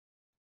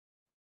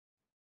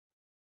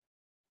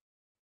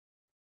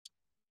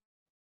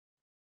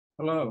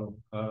Hello,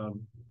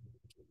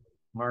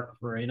 Mark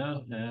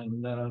Farina,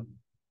 and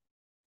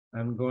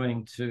I'm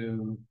going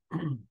to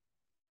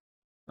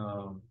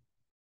um,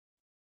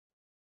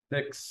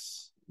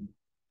 fix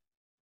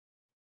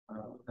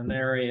an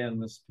area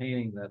in this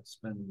painting that's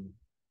been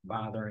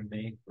bothering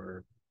me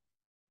for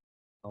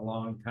a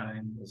long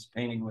time. This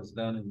painting was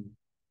done in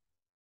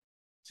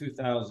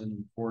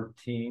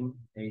 2014,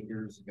 8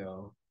 years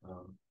ago.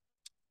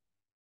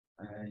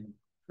 I'm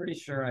pretty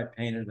sure I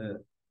painted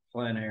it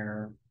plein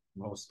air,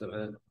 most of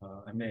it.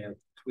 I may have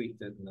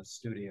tweaked it in the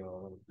studio a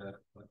little bit,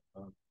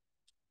 but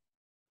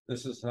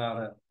this is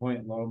out at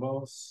Point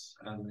Lobos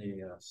on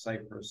the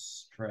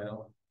Cypress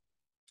Trail.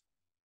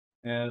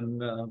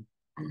 And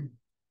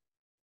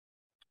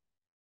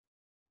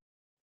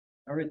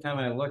every time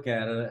I look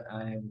at it,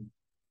 I'm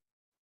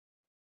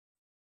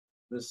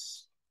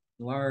this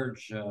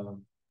large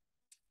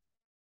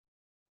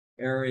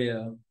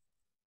area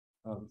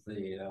of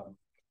the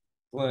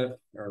cliff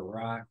or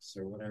rocks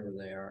or whatever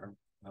they are.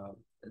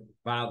 It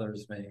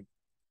bothers me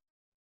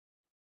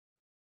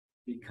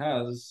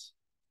because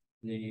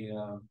the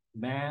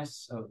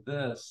mass of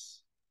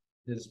this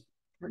is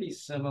pretty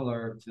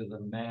similar to the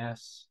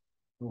mass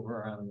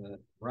over on the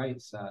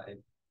right side.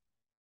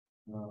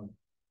 Um,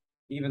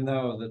 Even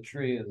though the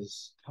tree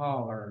is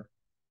taller,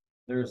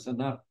 there's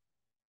enough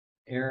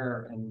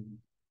air and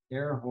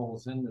air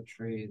holes in the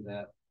tree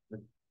that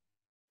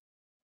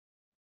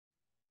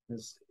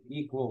is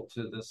equal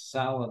to the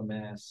solid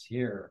mass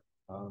here.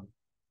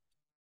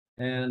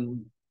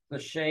 And the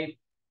shapes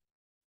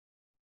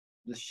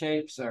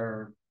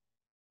are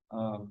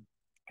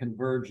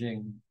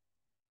converging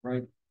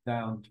right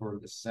down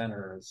toward the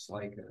center. It's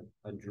like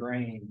a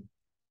drain.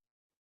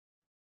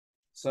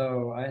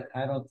 So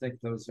I don't think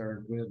those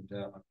are good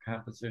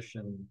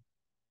composition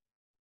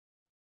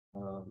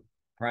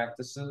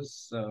practices.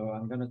 So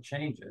I'm going to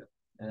change it.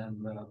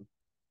 And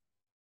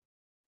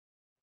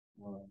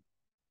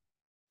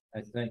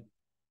I think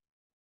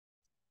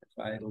if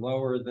I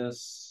lower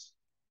this,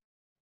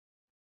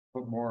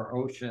 put more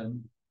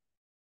ocean,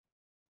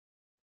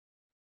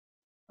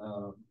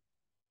 I'll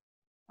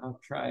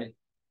try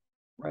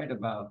right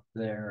about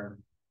there,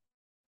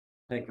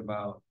 take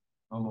about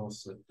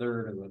almost a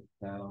third of it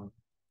down,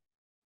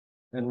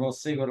 and we'll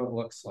see what it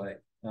looks like.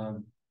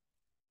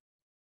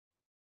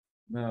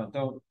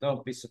 No,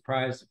 don't be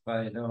surprised if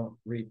I don't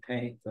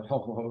repaint the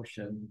whole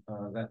ocean.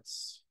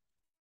 That's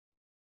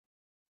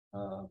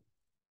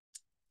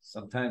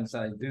sometimes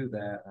I do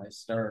that. I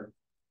start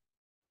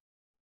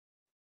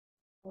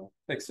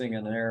fixing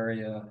an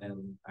area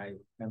and I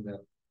end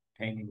up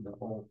painting the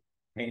whole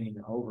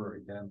painting over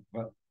again.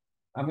 But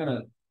I'm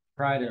gonna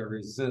try to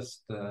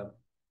resist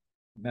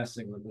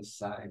messing with this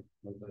side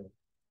of the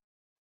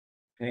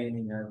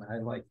painting. And I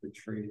like the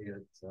tree.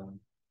 It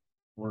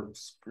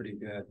works pretty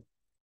good.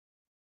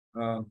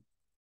 Now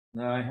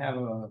I have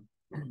a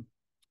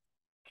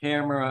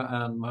camera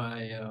on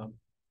my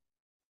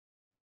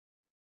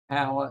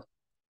palette,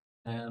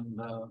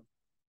 and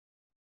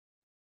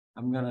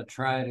I'm going to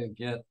try to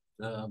get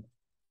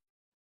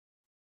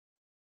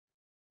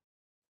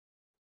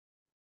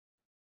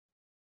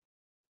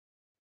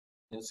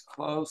as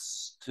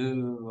close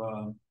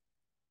to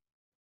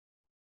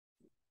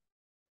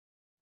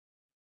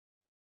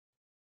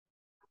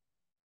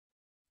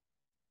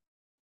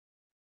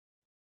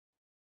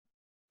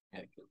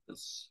get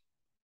this.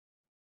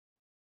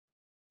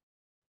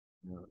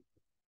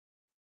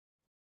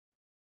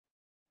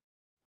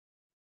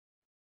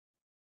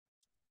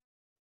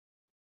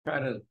 Try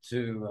to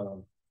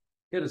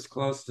get as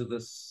close to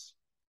this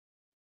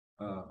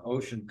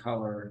ocean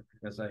color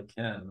as I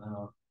can.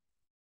 Now,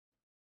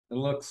 it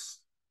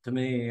looks to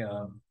me,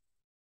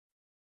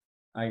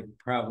 I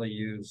probably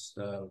used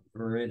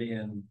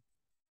Viridian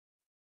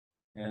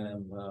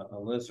and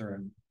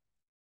alizarin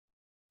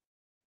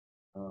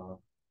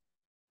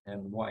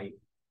and white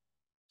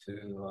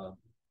to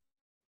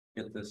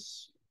get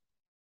this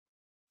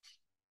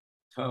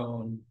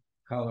tone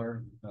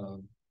color.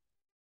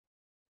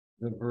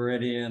 The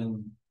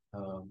Viridian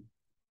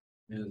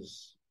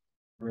is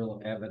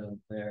real evident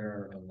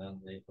there, and then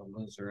the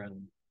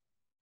alizarin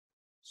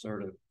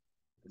sort of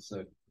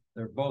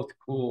they're both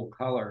cool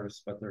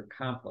colors, but they're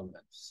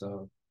complements.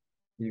 So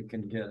you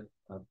can get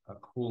a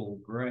cool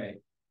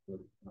gray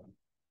with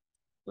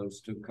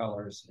those two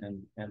colors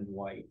and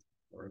white,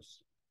 of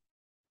course.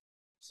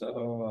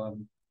 So,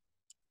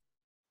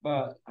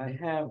 but I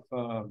have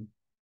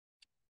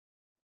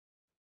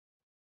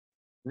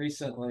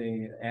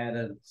recently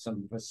added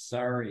some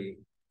Vasari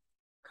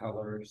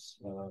colors.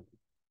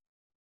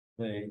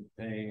 They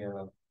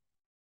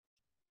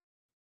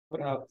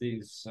put out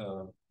these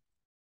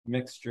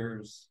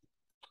mixtures,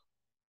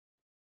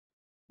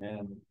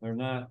 and they're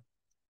not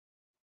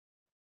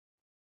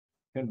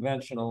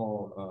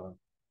conventional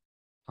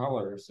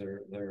colors.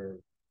 They're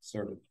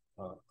sort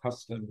of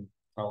custom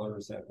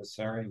colors that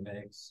Vasari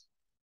makes,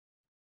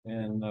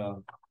 and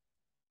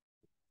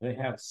they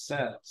have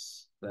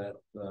sets that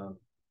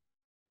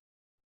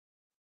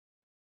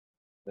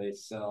they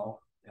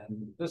sell.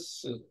 And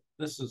this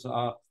is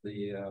off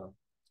the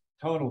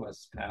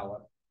tonalist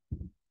palette,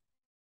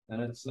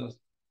 and it's a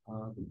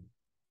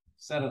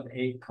set of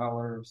 8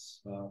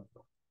 colors,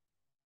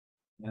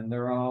 and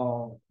they're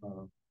all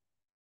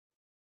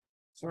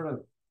sort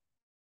of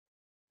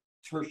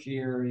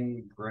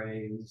tertiary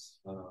grays,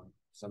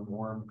 some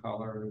warm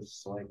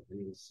colors like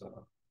these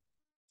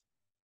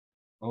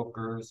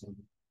ochres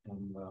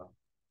and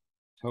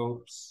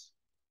taupes,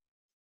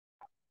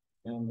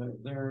 and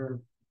they're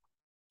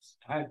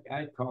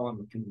I call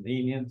them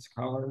convenience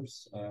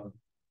colors.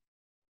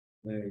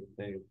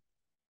 They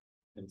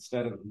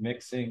instead of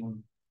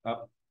mixing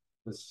up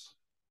this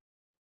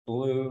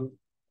blue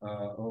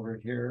over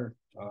here,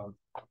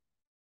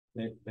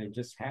 they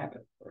just have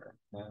it there,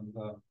 and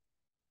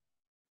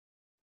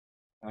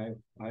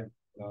I've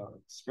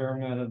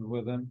experimented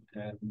with them,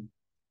 and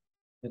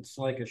it's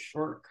like a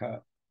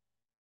shortcut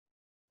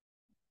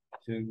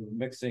to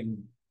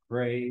mixing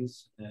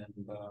grays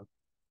and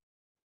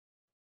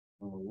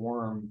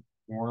warm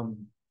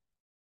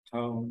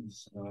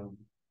tones,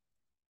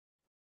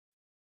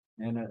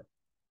 and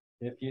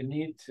if you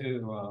need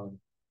to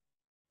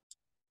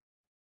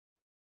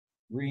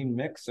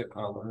remix a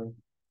color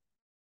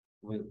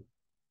with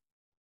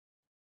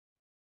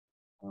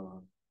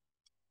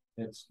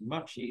it's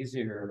much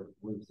easier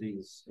with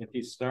these. If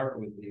you start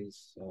with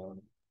these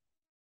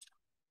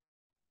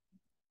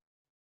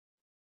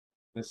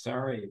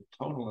Vasari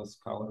tonalist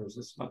colors,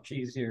 it's much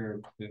easier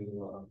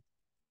to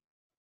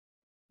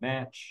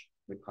match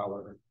the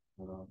color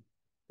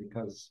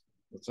because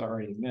it's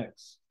already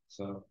mixed.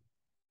 So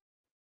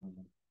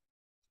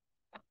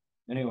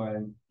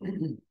anyway,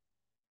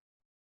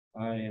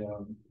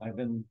 I've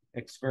been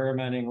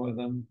experimenting with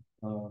them.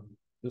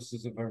 This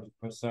is a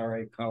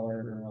Vasari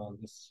color.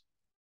 This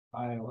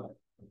violet.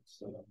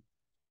 It's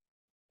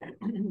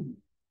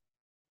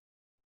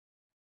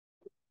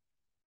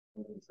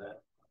what is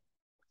that?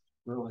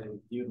 Really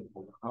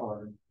beautiful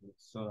color.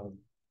 It's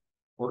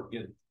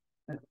orchid.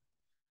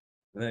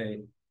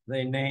 They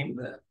named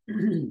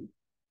the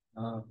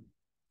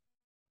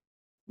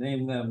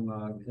name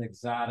them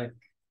exotic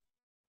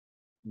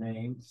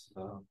names,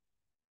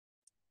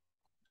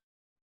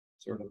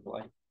 sort of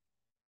like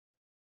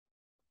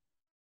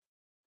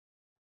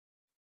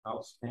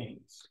house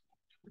paints.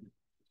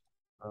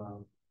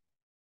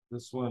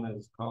 This one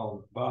is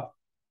called Buff,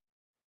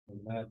 and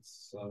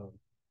that's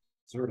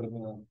sort of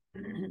a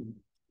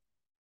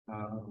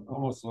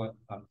almost like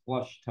a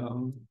flush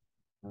tone,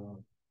 a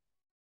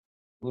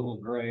little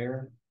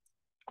grayer.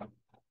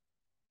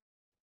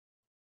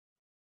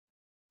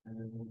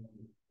 And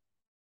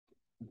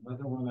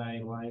another one I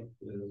like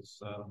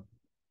is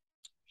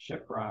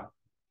Shiprock,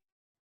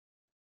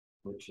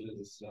 which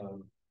is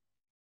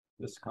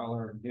this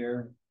color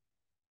here,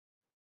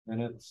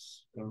 and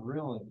it's a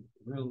real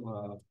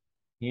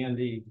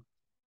handy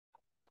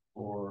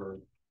for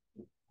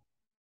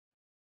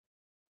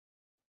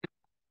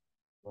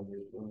when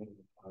you're doing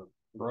a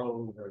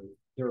road or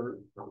dirt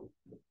or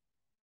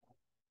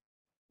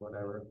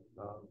whatever.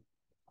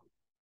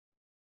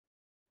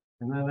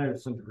 And then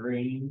there's some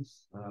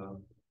greens.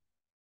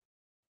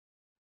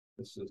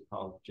 This is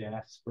called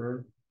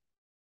Jasper,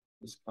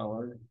 this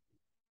color.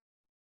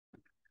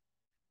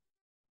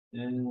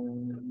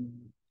 And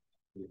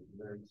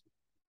there's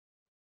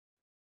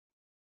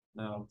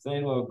now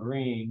phthalo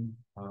green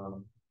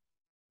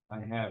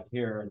I have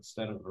here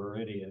instead of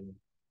Viridian.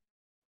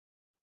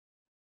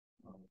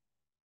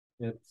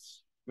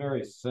 It's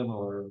very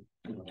similar.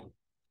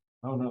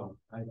 Oh no,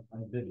 I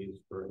did use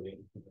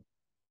Viridian.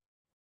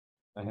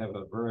 I have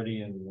a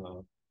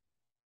Viridian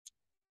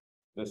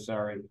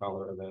Vasari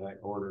color that I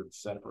ordered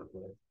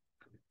separately.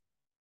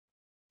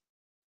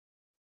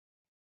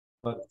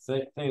 But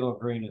phthalo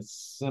green is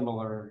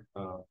similar.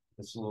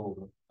 It's a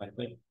little, I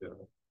think,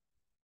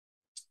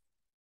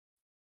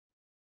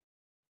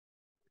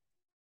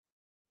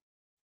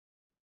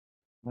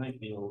 might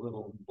be a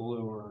little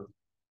bluer.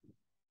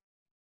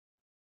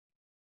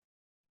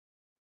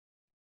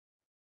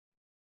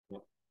 Yeah,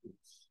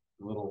 it's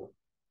a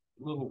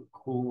little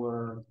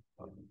cooler.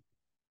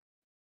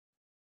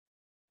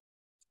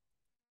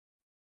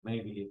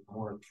 Maybe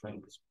more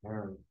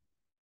transparent.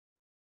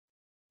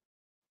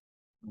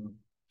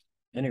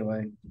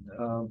 Anyway,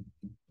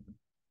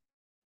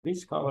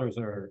 these colors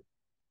are,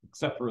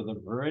 except for the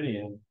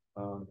Viridian,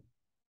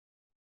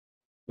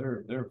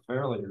 they're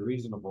fairly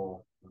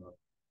reasonable.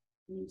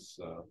 These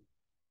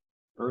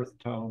earth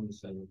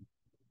tones and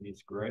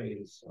these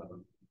grays,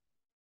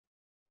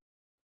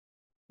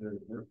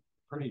 they're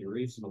pretty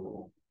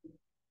reasonable.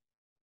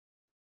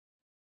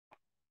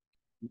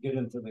 You get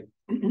into the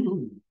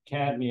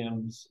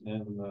cadmiums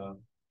and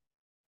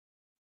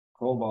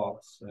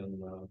cobalts, and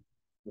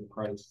the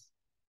price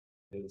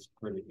is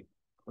pretty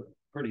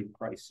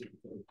pricey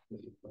for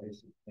the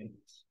price of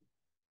things.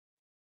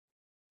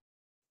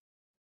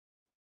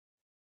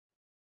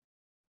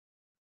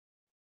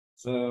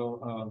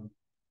 So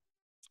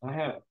I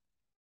have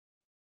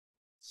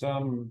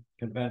some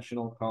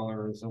conventional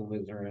colors,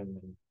 alizarin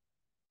and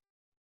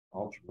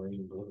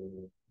ultramarine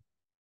blue.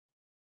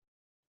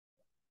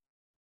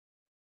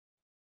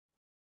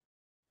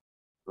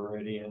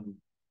 Viridian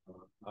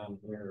on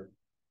here,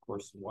 of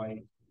course,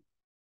 white.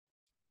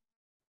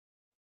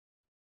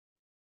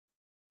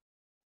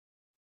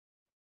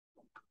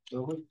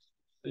 So let's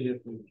see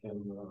if we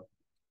can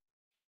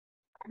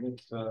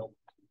mix up.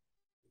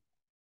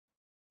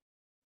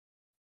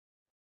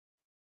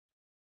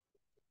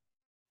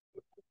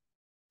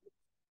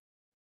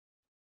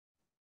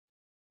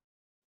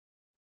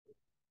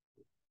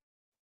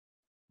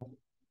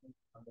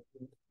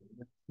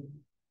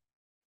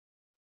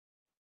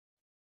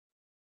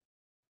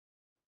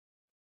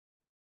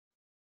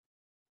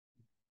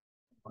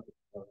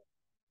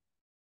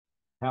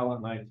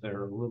 Palette knives that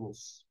are a little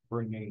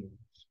springier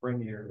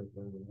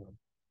than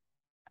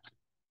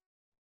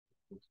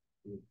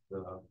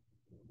the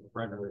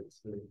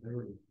Fredericks.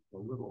 They're a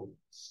little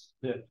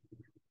stiff.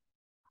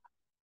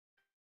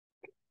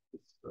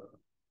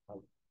 I,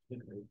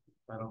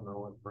 I don't know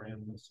what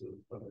brand this is,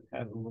 but it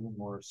had a little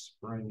more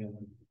spring in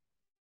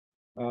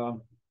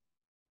it.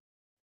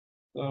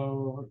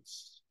 So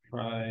let's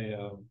try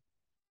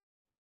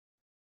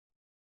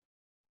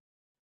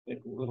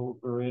take a little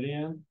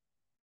Viridian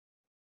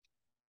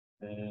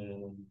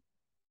and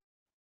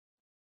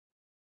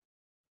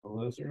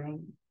alizarin.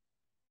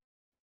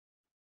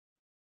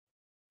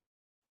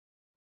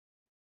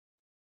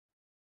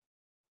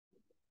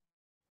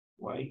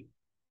 White.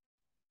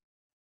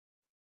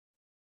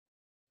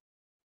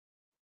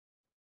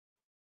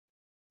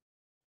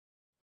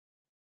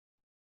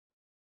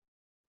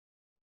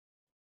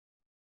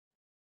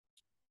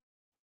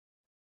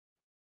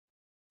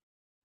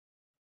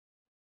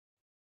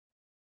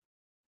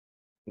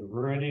 The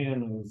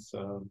Viridian is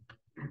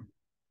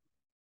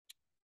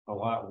a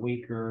lot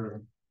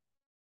weaker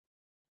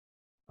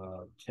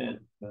tint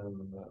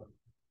than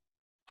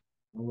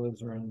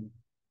alizarin.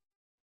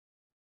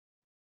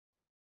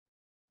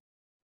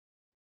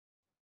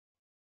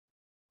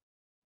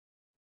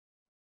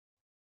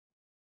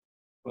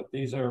 But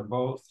these are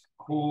both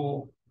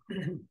cool,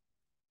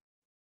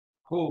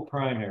 cool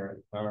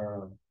primary,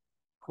 or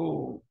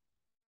cool,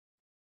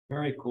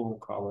 very cool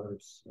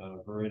colors.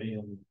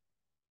 Viridian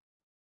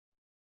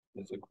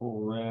is a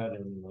cool red,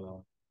 and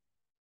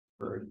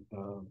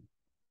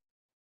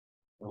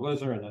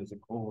alizarin is a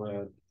cool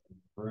red. And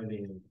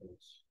Viridian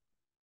is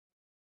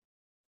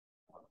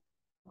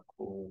a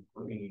cool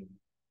green.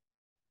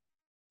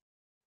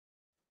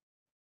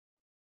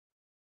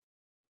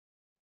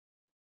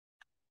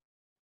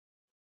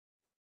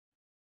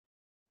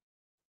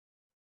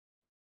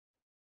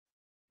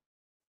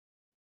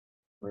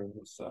 Bring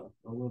this up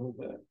a little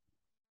bit.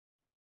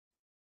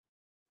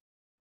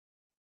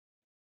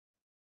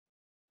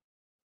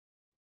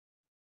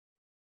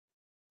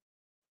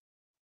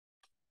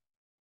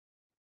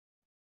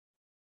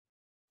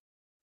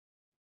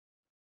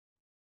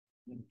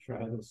 And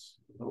try this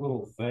a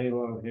little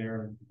phthalo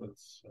here.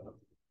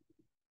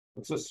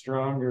 It's a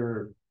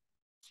stronger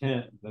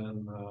tint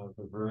than the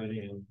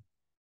Viridian.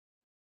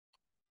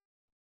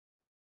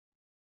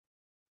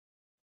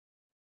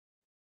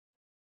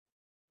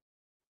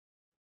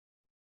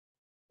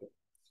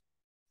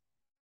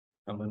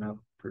 Coming up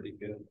pretty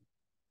good.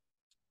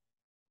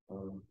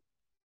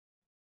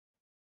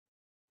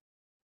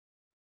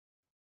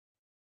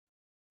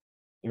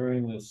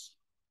 During this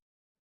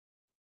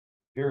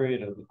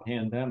period of the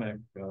pandemic,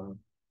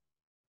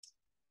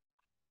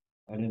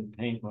 I didn't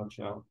paint much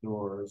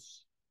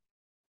outdoors.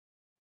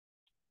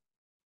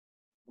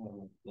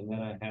 And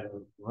then I had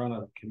a run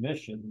of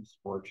commissions,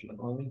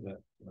 fortunately,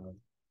 that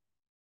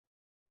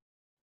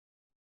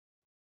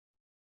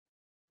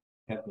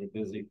kept me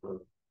busy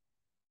for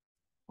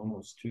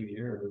almost 2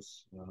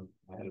 years.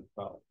 I had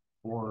about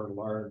 4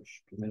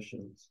 large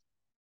commissions,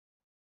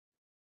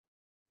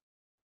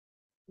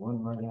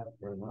 one right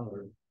after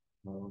another.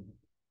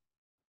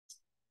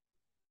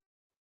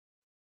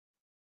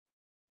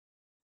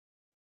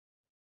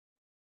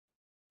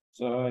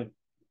 So I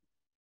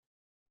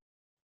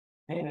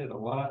painted a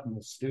lot in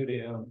the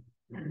studio.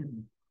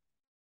 I'm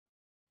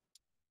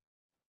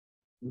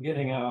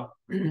getting out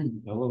a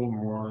little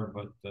more,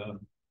 but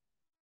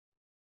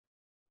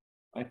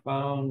I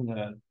found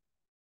that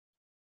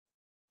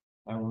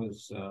I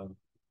was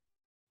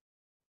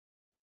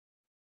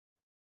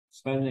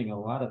spending a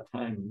lot of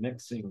time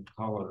mixing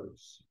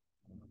colors.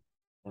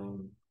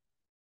 And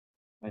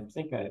I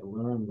think I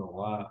learned a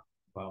lot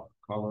about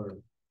color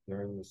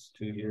during this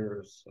 2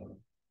 years.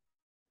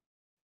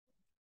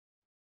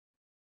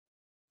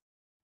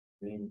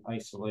 Being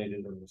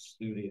isolated in the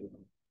studio.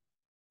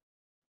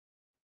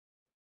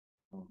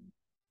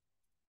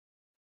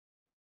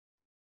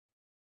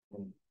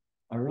 And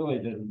I really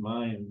didn't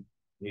mind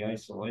the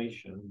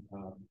isolation.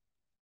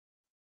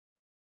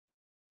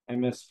 I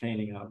miss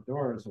painting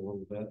outdoors a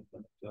little bit,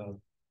 but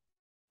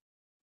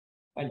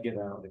I'd get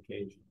out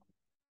occasionally.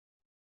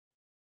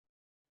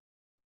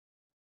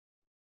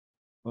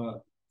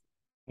 But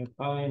I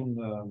find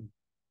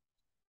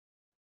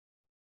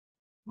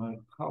my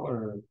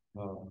color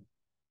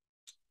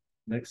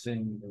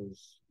mixing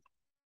is,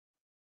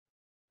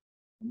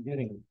 I'm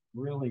getting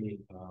really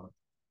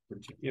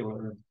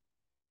particular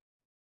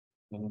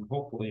and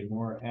hopefully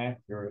more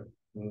accurate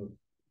with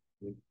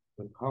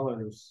the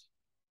colors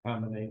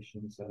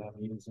combinations that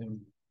I'm using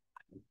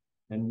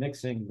and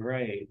mixing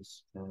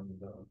grays.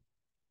 And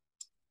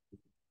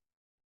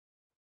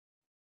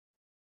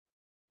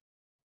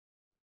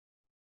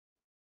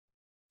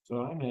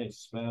so I may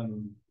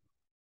spend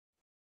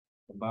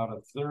about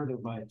a third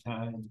of my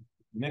time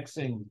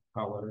mixing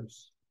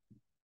colors,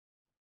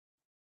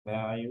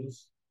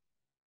 values,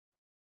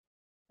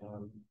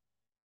 and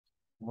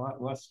a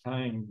lot less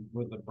time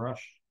with the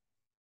brush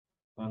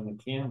on the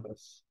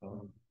canvas.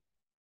 So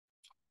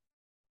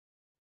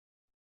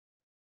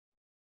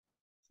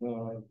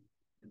I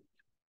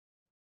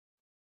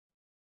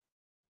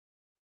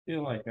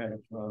feel like I've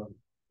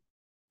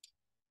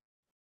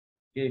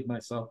gave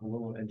myself a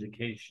little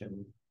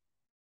education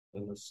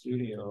in the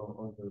studio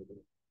over the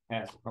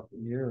past couple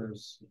of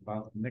years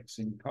about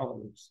mixing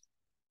colors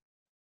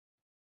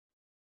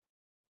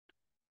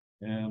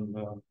and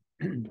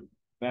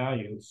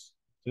values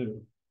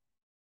too.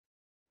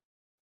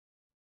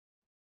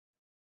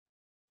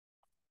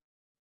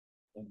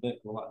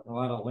 A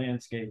lot of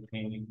landscape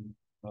painting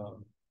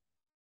um,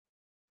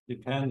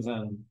 depends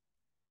on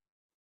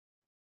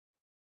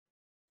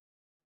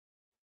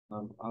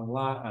a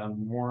lot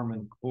on warm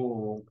and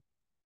cool,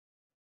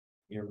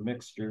 your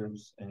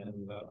mixtures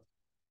and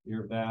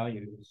your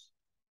values.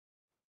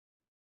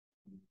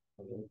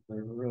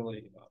 They're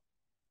really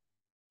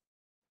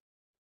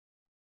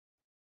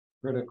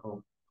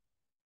critical.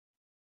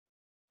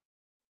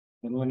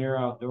 And when you're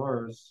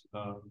outdoors,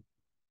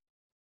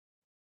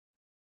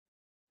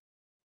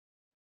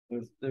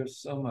 there's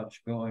so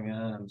much going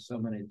on, so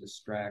many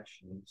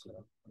distractions.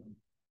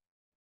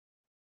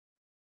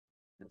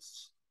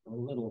 It's a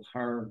little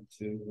hard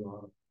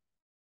to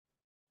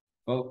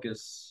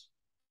focus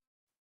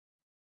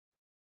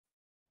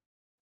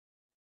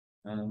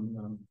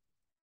on,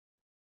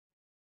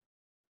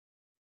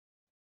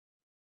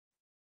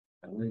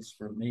 at least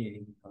for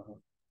me,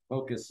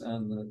 focus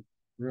on the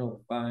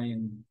real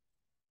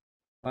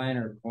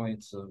finer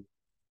points of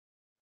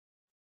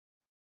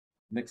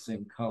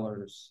mixing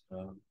colors.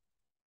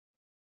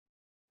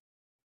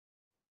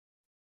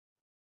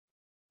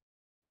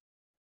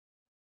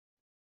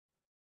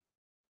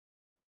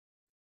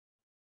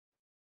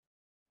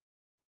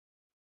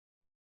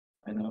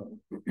 I know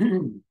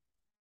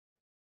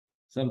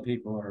some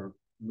people are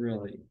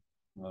really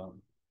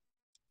um,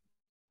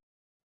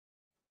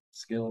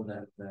 skilled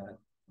at that,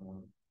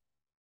 um,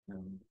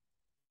 and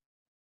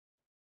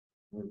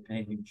with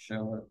painting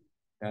show it.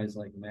 Guys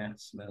like Matt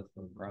Smith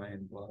or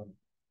Brian Blood.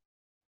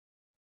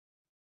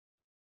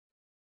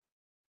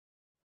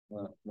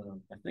 But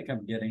I think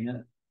I'm getting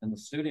it in the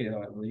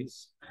studio at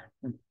least.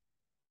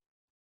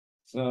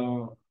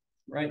 So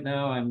right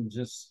now I'm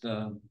just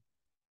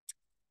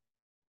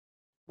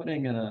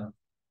putting in a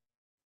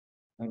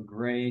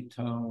gray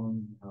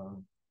tone.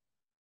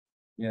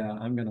 Yeah,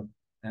 I'm gonna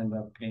end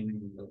up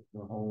painting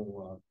the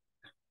whole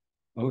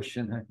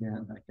ocean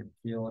again. I can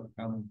feel it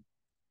coming.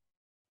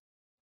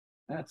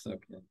 That's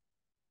okay.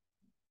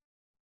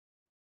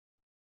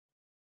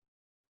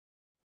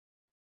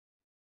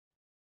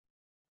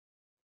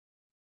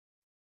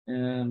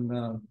 And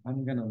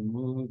I'm gonna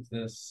move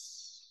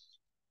this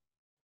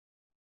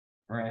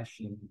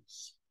crashing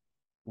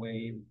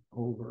wave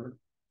over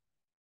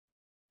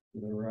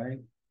to the right,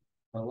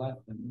 the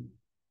left, and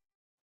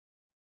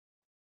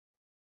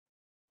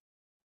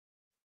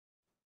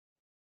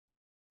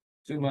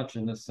too much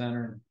in the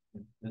center.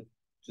 It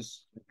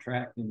just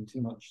attracting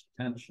too much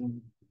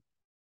tension.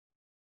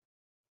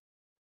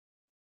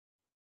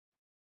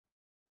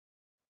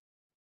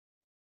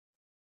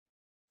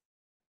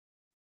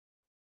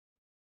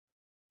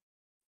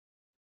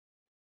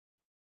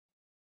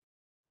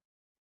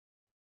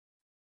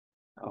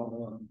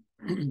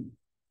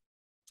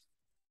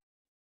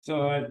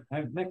 So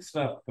I've mixed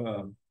up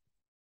a,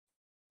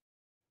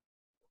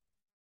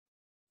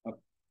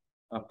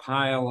 a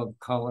pile of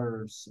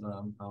colors.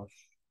 I'll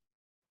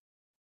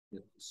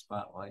get the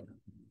spotlight.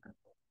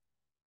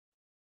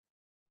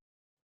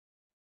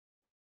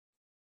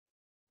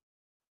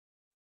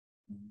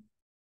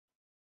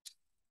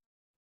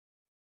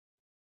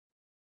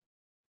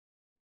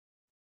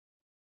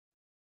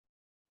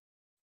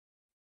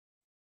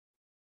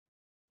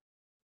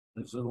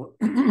 There's a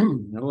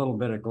little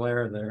bit of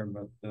glare there,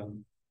 but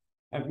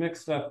I've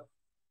mixed up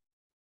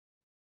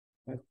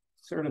a,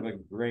 sort of a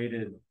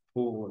graded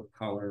pool of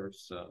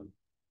colors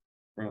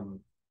from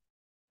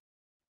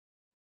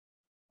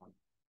a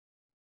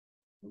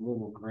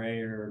little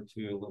grayer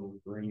to a little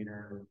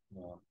greener,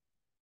 a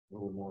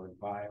little more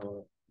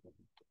violet.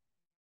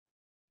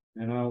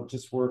 And I'll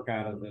just work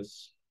out of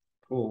this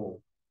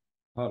pool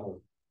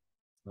puddle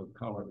of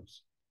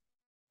colors.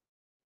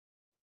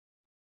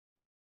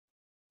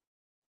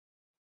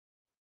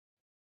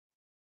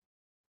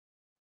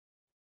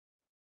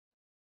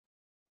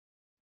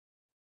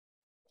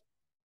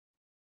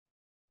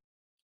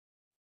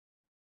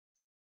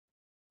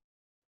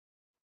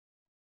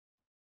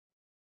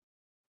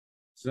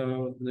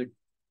 So the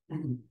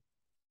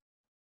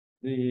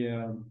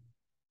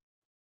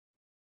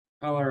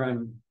color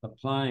I'm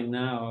applying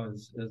now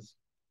is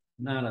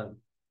not a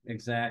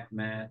exact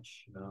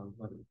match,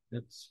 but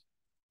it's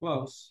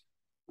close.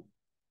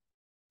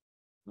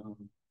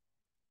 Um,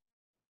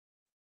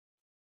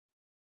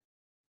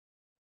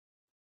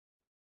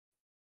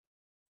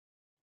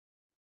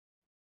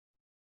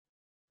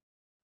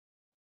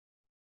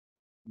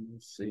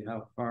 let's see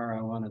how far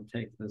I want to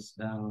take this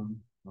down.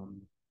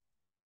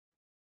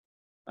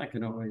 I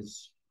can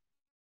always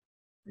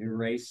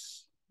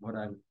erase what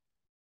I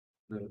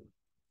the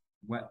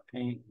wet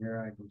paint here.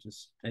 I can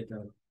just take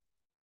a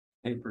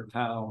paper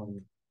towel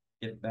and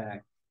get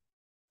back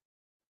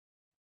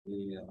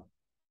the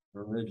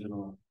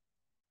original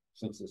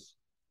since it's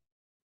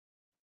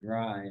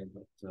dry.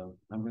 But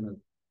I'm going to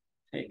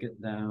take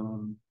it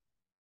down.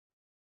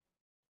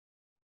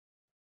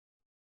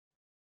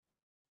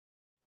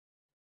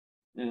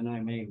 And I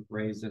may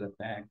raise it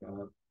back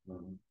up. I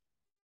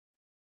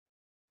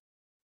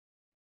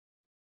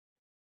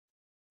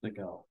think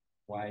I'll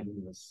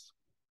widen this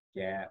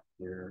gap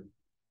here.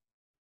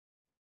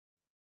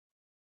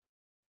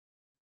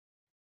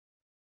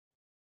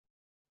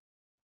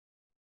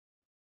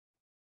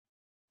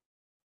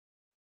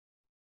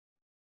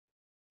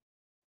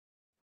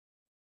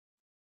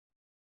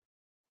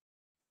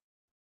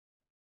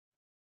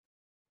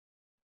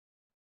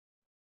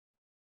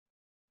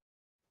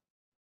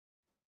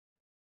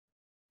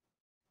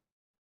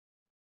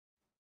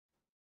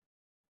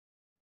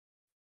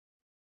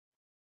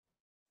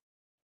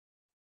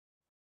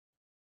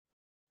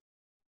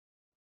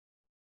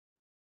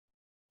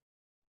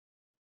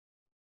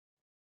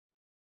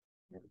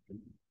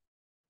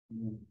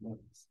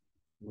 That's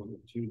a little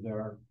bit too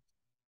dark.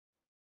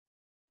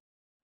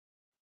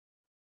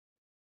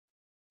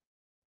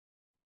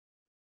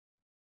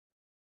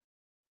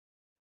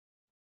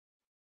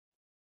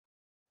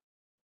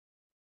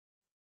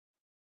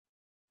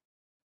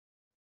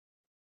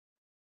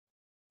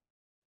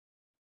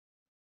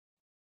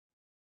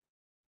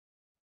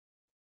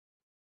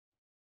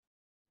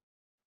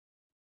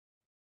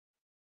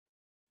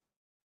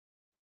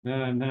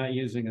 No, I'm not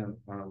using a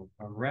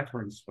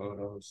reference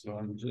photo, so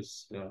I'm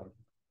just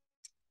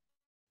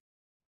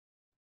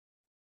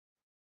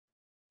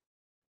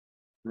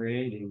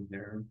creating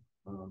there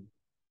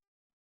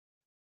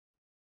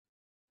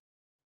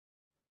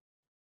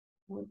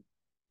with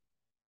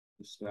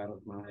just out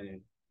of my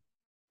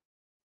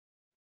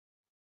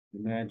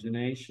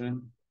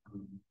imagination.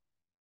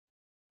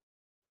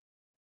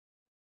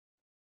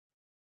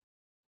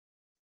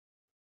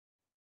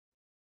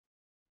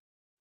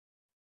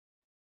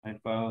 I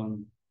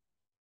found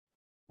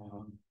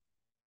um,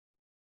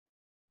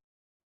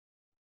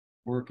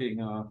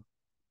 working off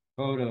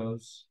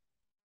photos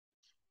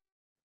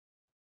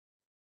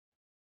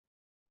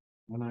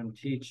when I'm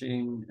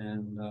teaching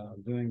and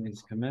doing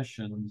these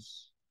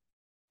commissions.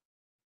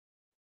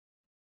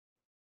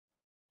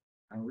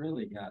 I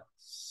really got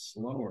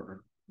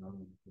slower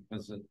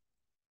because the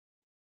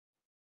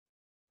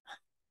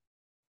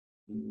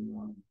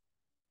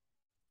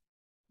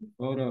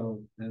photo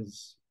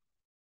is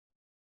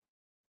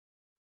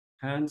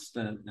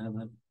constant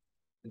and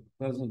it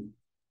doesn't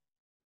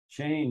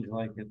change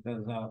like it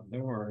does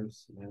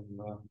outdoors. And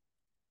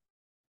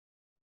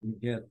you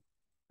get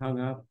hung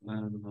up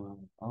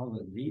on all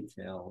the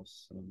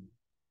details.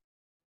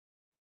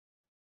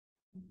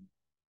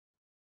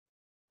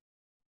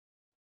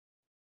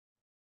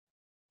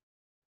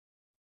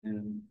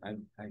 And I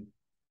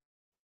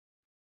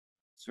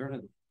sort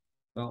of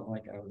felt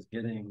like I was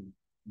getting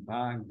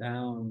bogged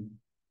down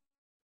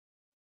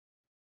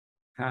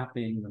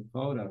copying the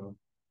photo.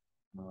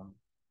 Uh,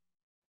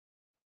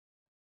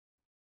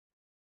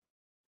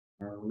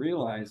 or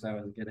realized I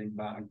was getting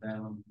bogged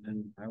down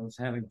and I was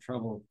having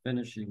trouble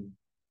finishing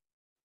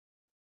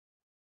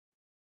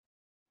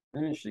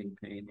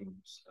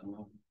paintings.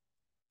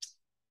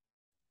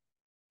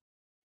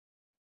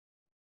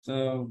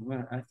 So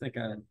I think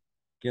I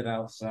get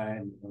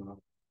outside.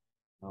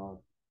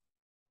 I'll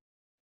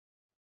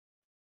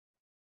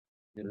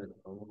get it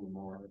a little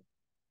more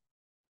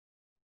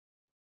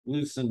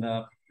loosened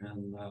up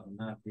and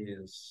not be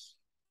as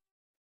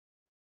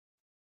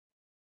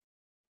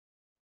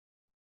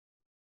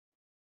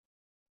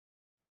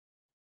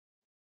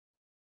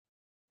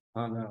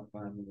hung up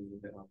on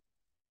the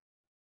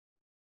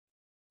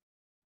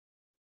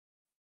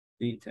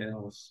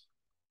details.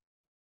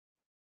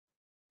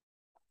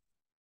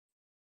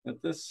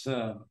 But this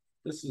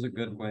is a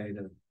good way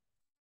to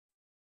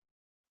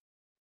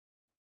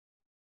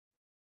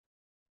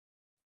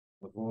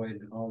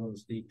avoid all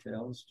those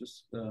details.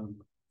 Just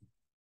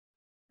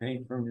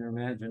paint from your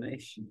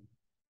imagination.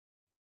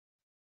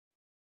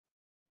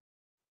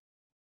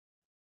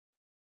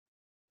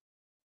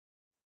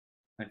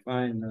 I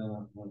find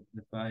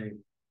if I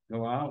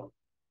go out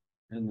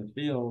in the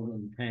field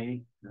and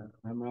paint,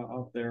 I'm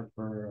out there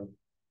for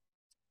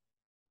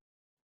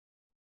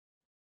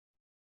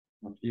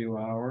a few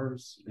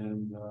hours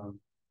and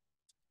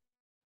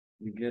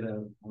you get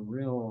a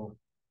real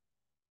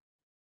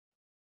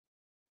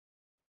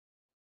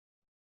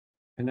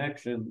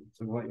connection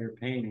to what you're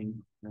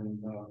painting.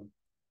 And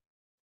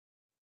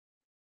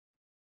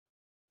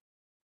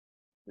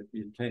if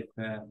you take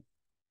that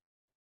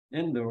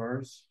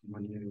indoors,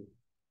 when you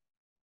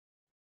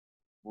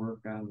work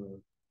on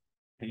the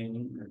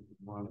painting or you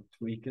want to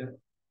tweak it,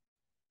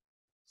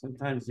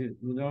 sometimes you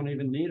don't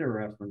even need a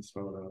reference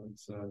photo.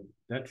 It's a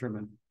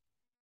detriment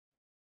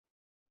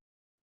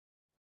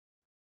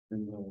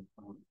in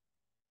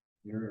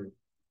your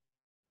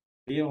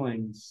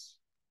feelings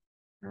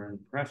or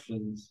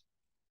impressions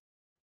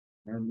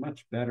are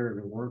much better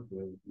to work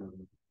with than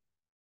a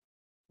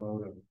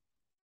photo.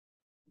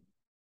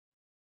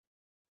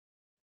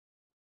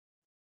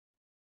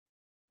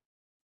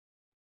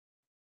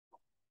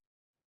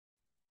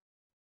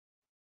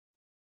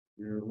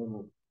 You're a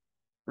little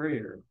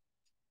freer.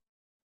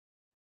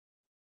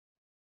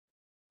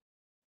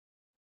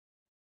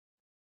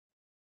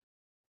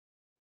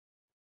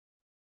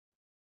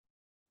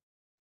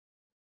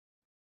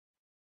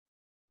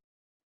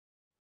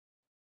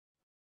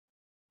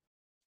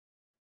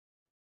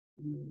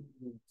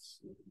 Let's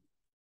see.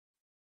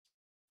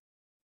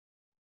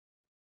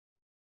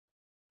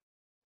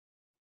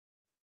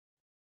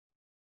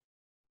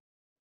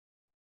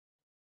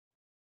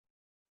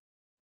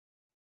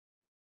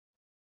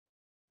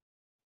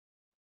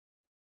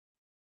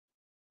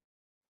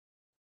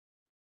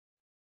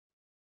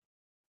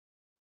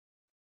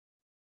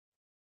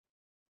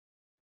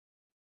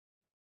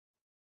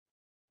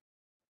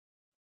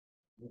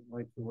 I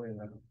like the way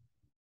that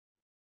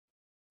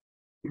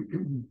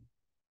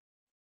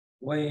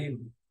wave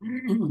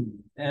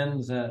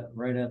ends at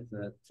right at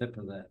the tip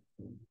of that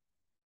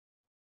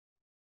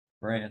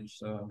branch.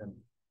 So I'm going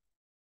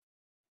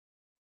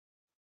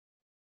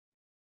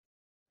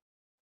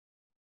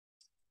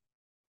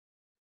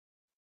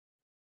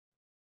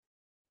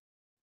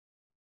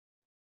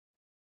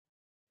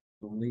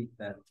to delete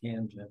that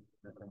tangent.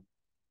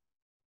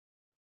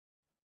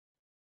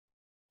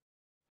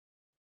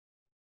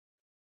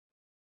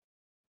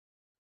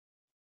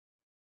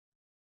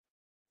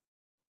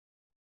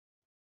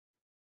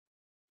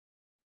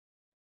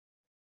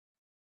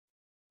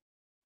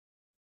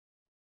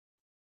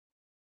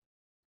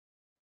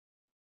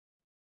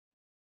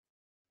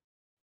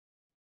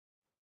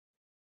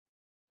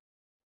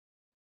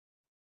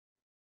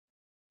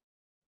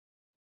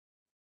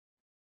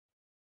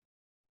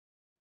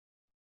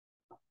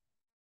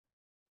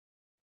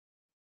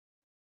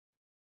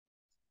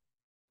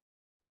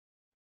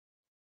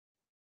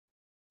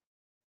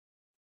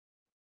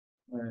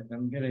 All right,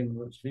 I'm getting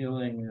the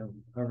feeling of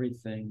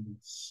everything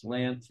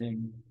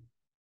slanting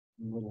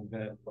a little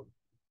bit.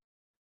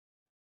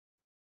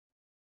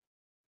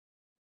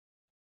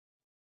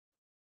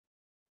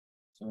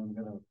 So I'm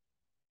going to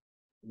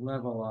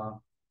level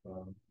off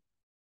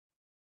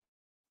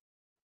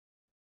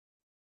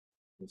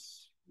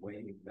this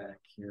wave back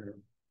here.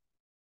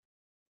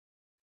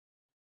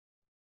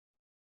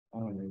 I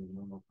don't even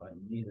know if I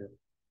need it.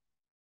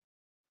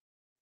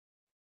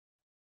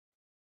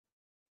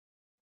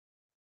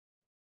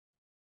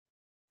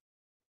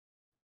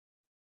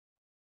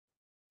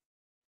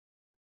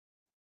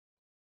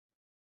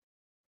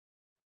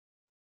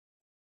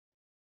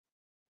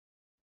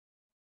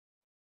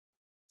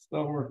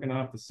 Still working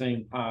off the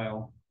same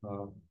pile.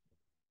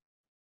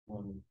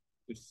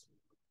 Just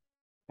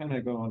kind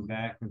of going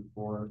back and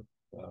forth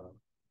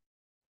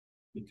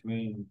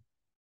between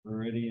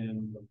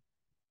Meridian,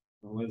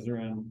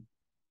 alizarin,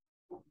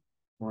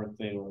 more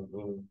phthalo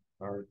blue,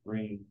 or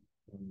green,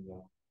 and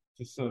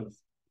just so it's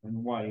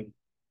and white.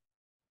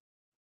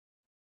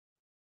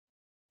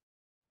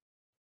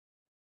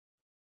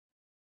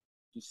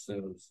 Just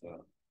those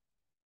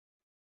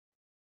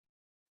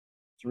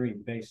three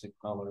basic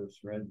colors: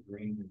 red,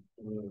 green, and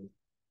blue,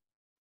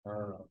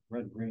 or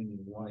red, green,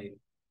 and white.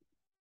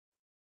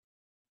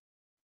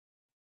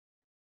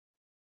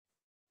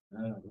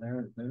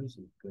 There's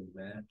a good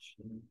match.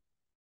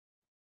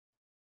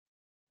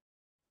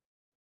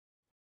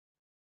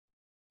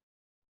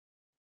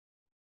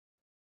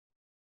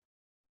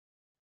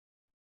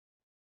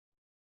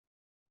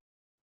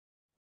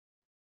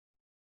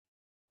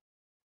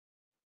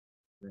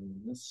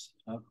 Bring this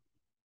up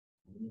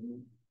a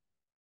little,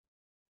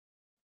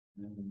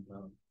 and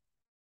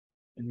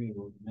maybe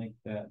we'll make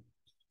that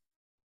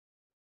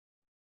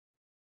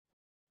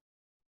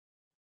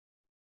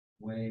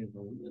wave a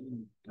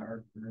little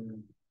darker.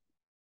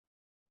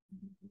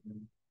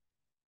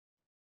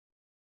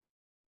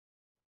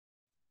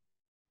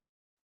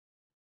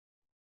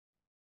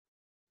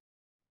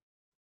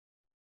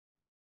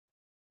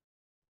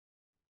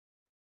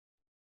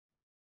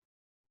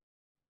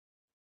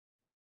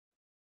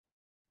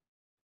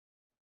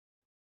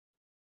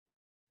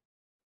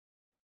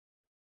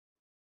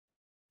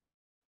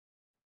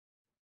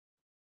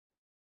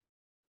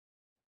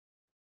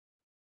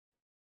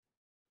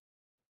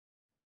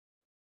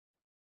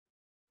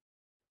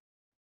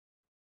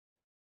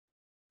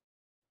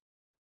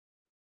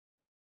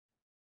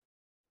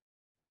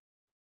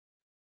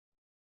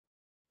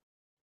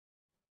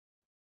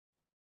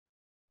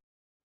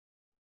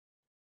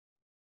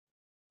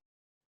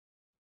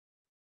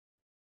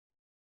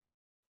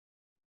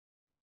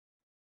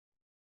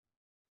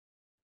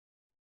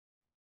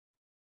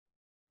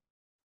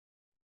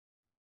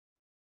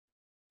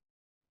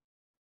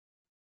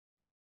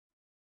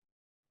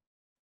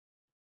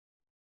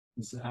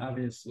 this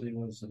obviously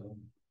was a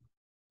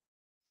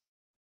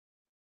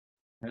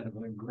kind of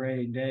a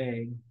gray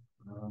day.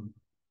 Um,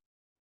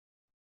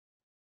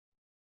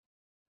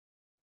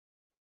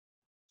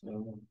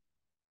 so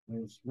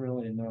there's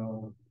really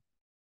not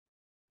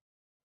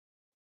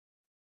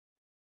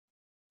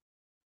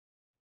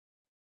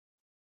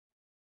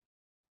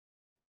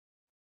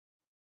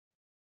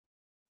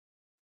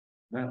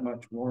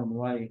much warm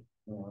light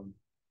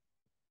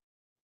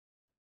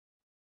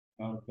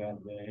out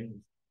that day.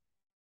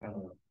 It's kind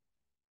of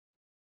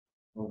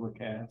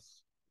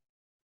overcast.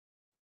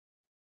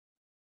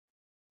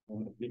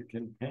 And if you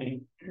can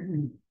paint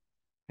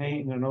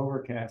an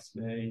overcast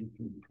day, you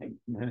can paint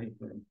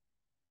anything.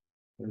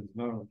 There's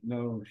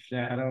no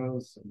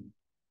shadows and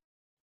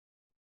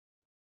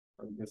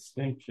or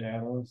distinct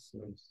shadows.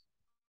 There's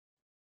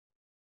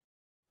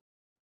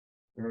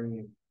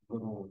very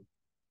little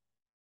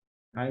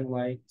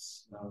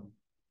highlights.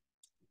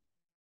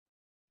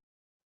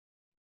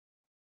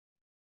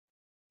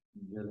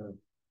 You get a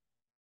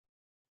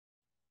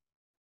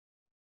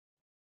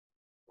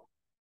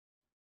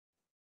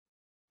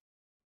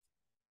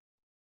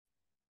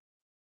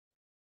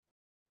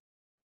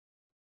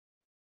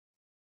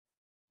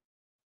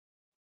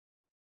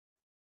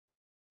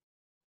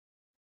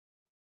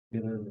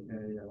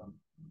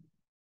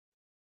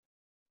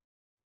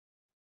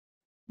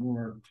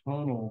more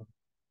tonal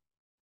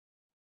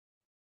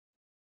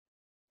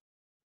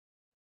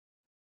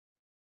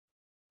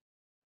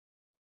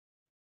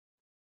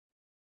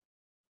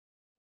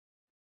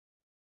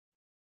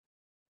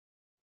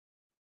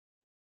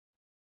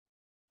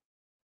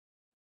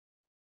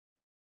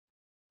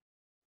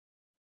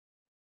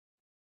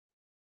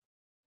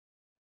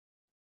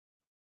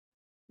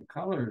the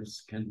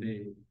colors can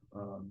be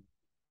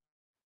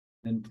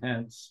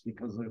intense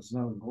because there's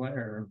no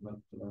glare, but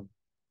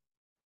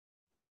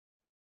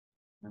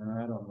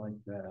I don't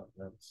like that.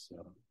 That's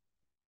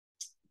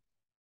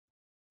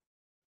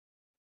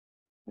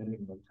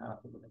hitting the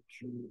top of the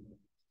tree.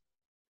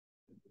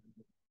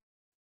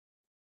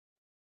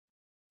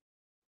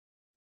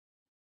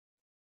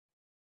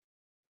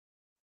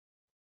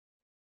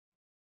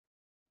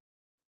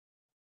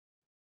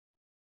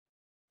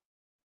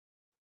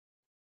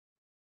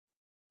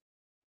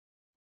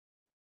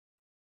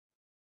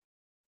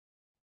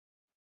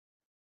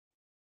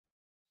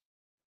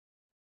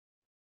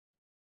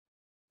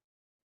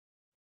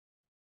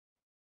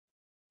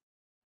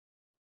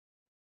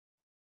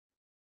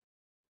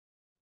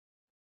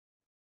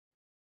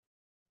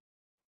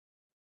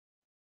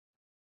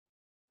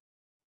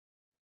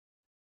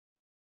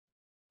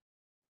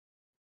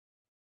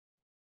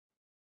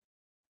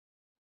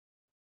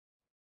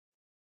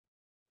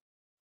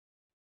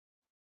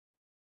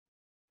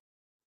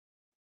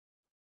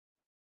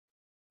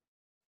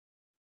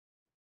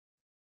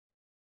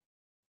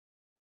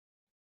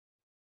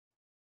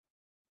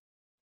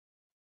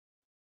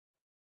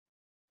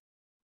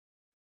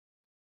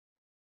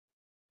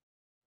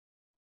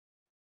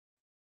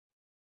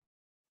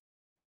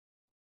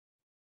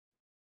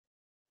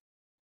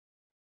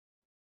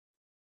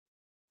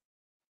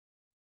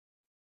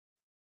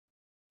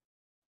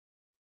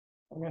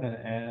 I'm going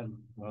to add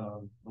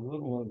a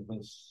little of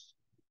this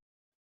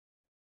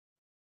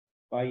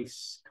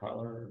spice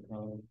color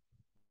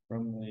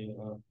from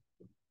the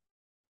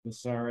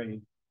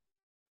Vasari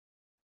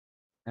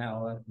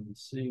palette and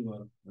see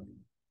what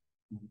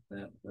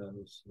that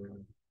does.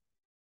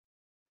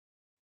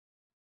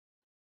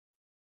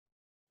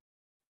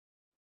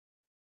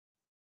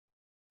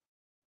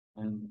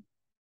 And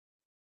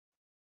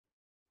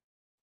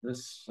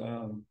this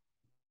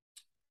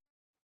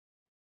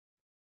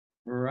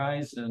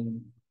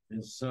horizon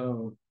is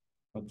so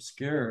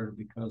obscured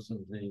because of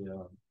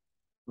the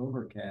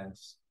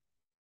overcast.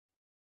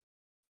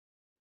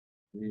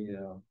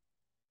 There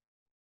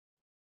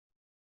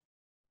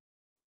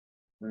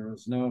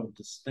is no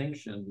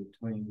distinction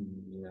between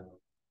the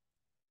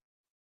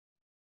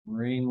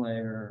marine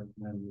layer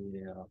and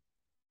the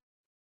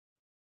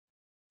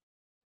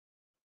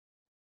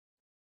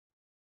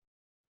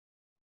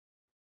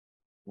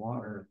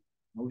water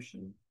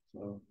ocean.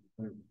 So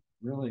there's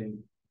really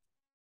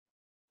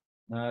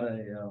not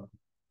a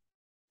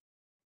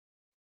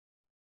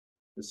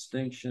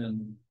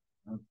distinction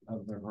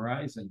of the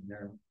horizon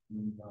here.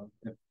 And,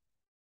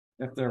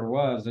 if there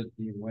was, it'd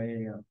be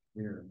way up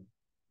here.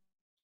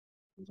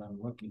 Because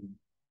I'm looking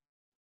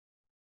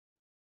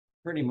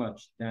pretty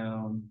much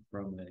down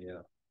from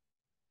a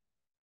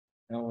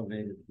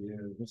elevated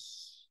view.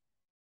 This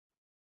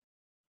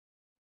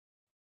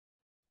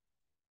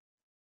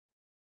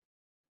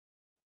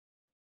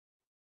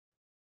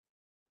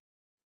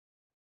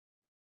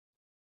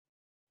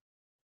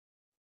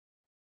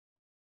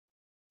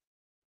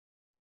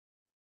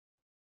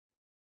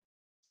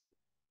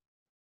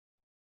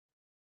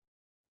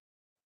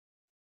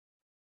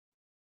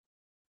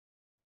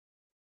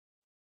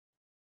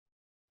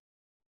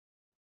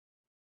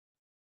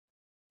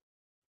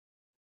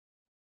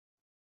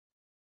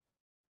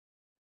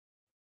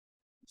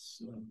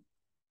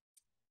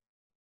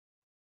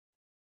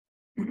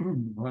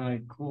when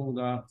I cooled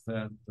off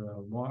that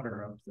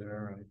water up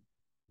there,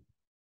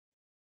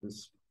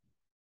 this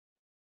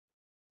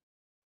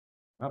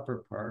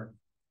upper part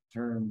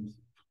turned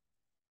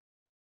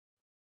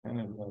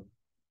kind of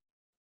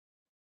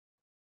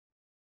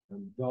a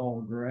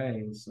dull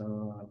gray.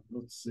 So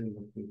let's see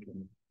if we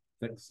can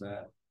fix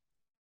that.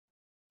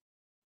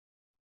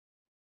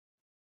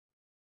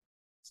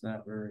 It's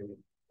not very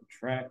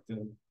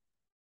attractive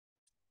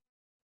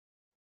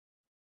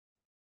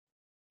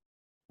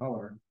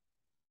color,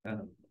 kind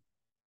of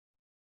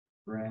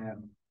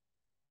drab.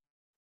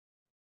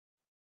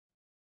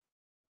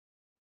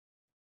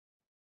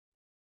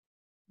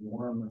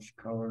 Warmish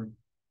color.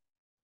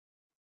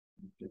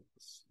 Get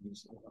this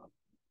easel up.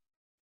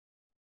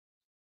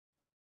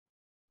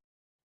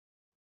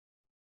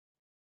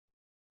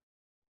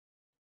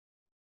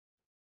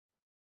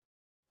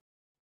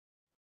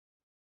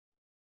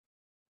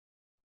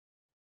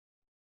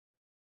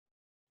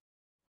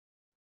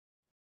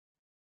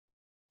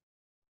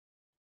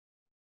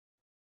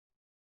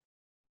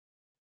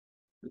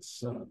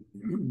 This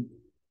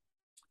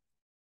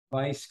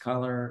vice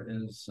color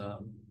is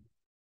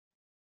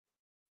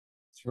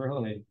it's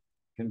really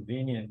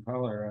convenient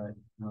color.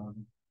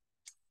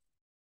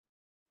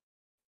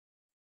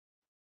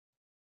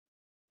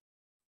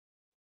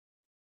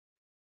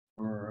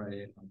 For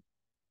a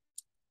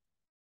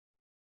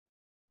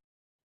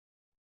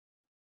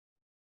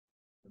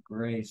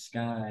gray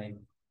sky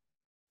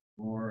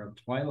or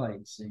a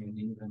twilight scene,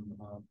 even.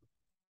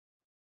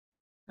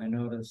 I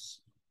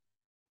notice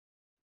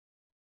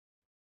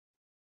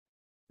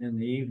in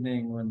the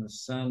evening when the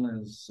sun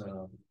is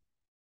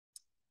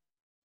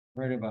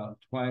right about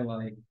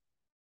twilight,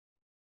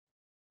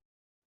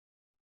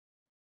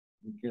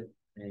 you get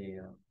a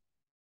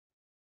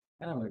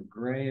kind of a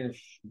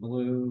grayish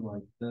blue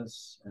like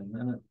this, and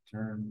then it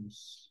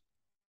turns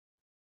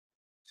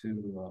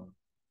to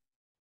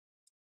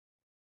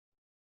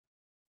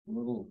a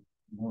little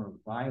more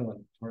violet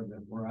toward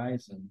the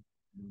horizon.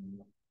 And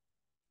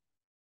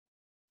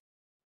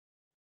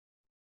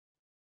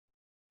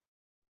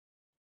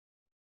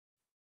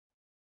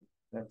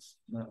that's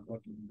not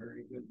looking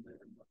very good there,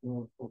 but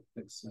we'll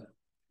fix that.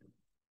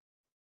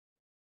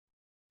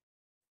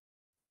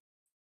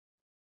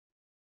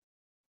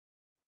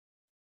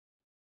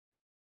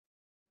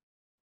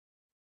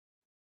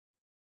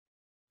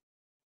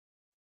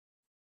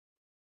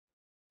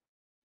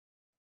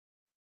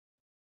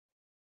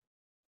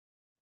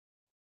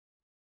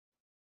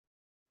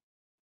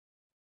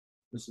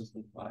 This is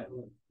the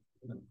violet.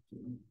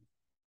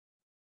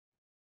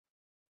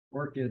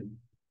 Orchid.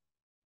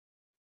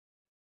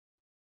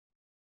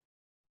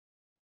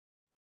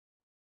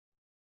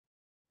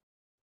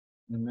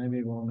 And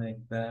maybe we'll make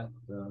that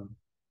a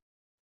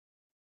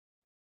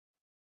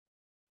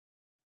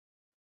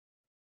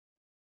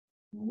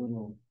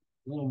little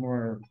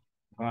more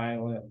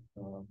violet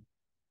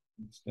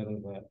instead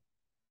of that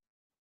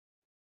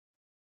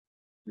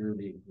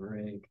dirty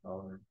gray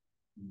color.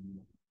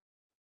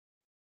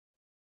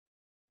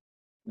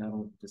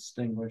 That'll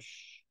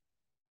distinguish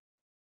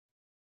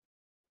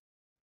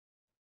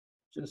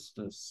just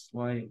a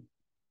slight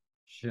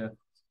shift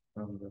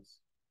from this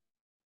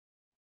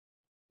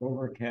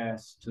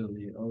overcast to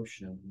the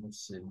ocean.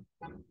 Let's see.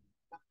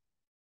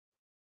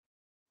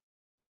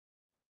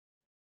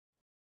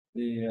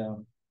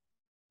 The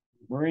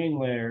marine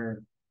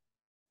layer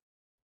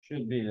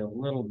should be a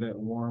little bit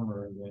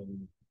warmer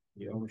than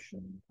the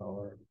ocean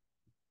color.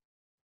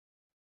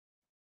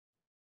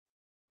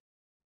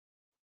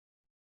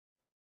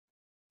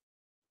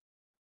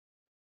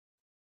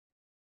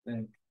 I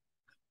think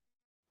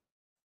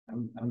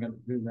I'm going to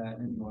do that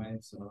anyway.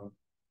 So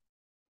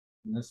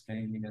in this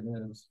painting, it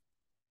is.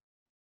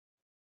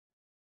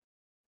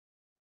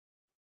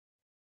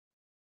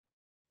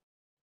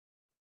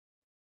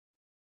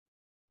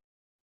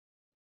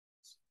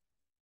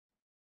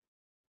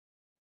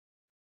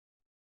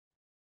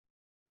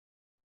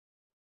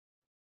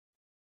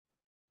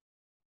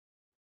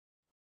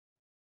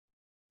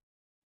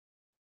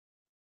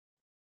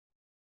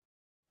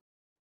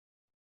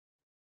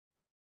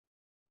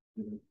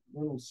 A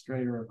little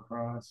straighter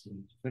across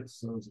and fix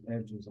those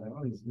edges. I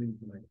always leave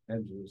my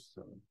edges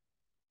so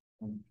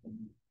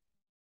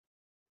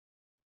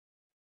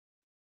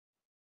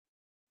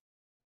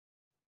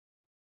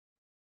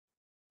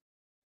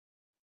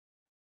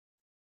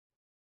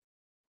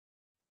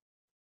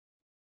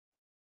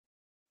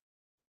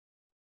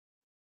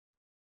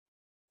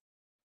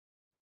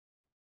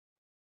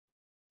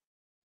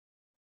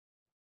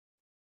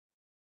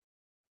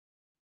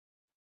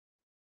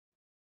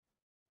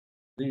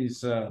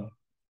these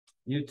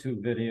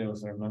YouTube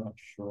videos are not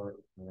short.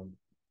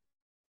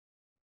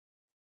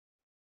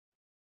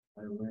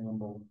 I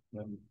ramble,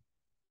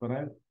 but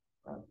I,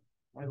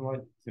 I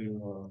like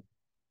to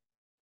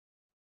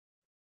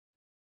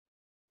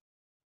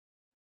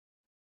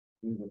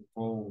do the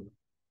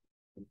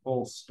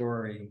full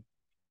story.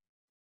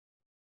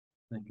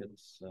 I think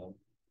it's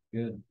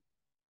good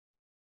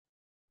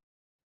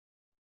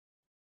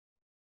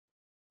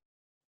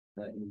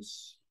that you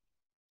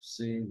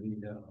see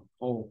the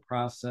whole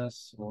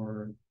process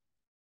or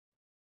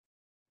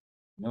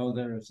know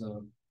there's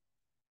a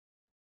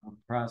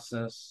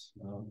process,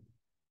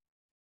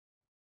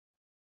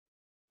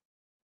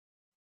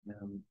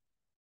 and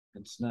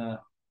it's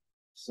not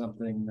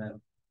something that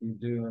you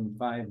do in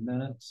 5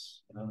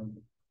 minutes,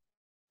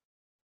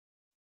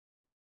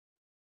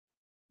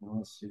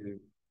 unless you're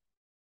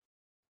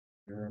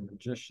a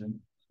magician.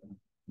 So,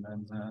 and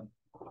I'm not.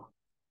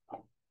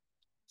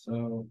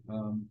 So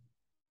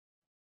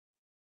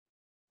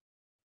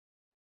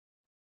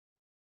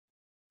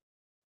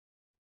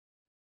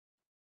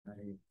I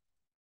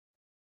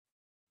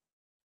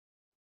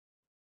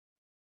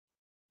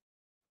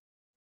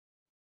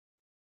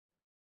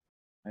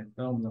I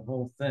filmed the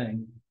whole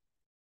thing.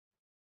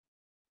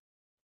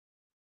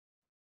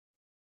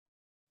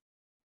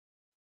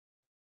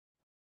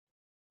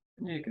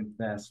 And you can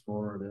fast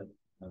forward it.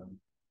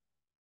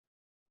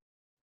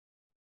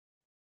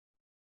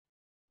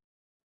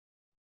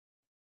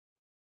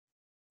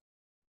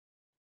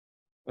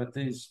 But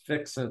these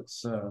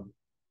fix-its,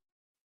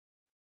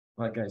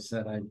 like I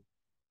said, in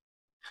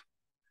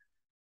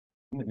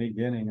the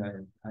beginning,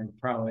 I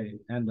probably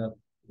end up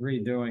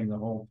redoing the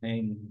whole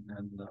painting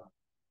and the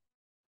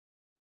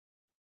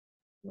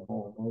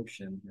whole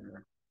ocean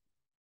here.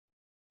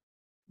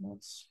 And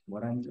that's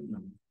what I'm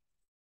doing.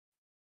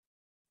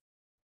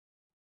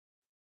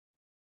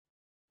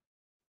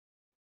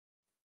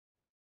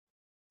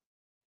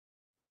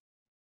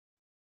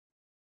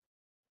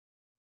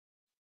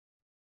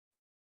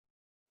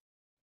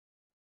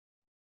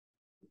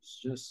 It's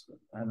just,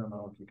 I don't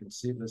know if you can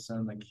see this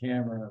on the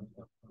camera,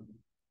 but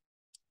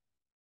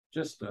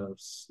just a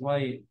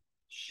slight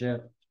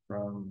shift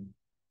from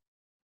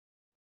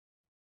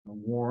a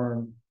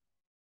warm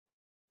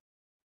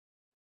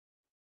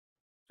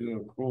to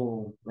a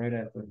cool right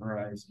at the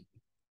horizon.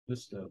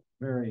 Just a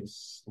very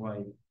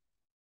slight.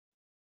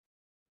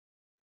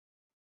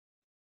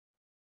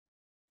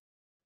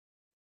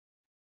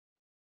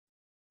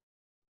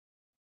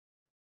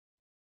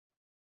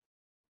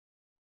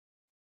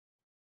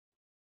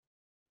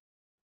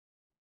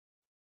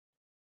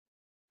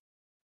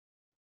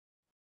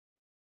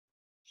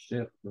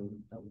 Shift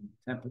in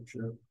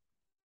temperature.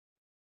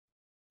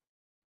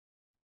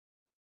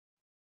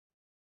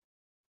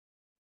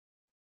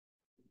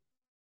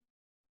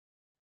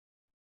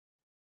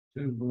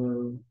 Too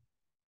blue,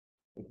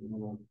 with a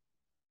little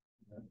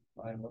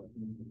violet.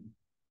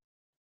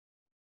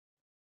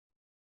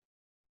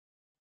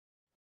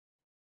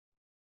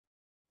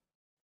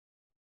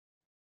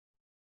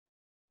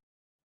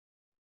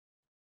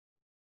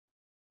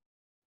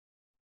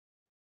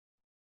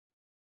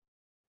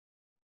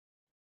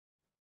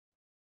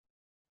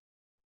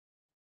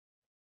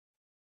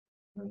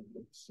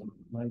 Some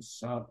nice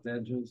soft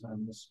edges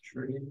on this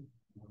tree.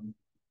 Um,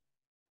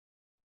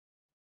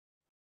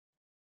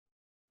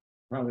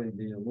 Probably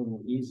be a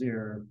little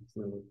easier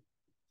to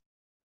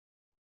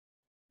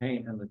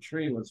paint, and the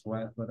tree was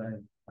wet, but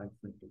I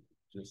think it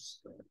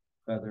just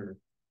feather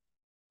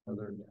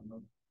feather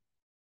down,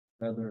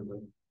 feather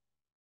the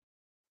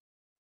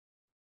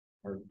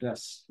or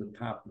dust the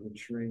top of the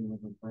tree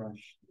with a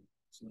brush.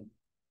 So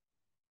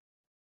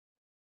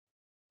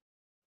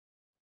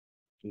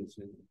gives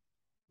it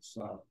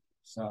a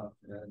soft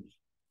edge.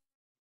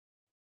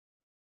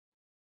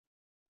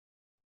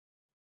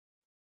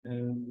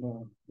 And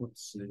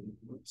let's see,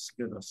 let's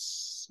get a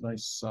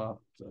nice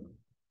soft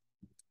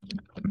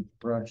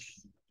brush.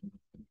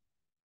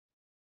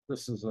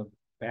 This is a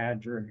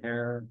badger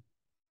hair.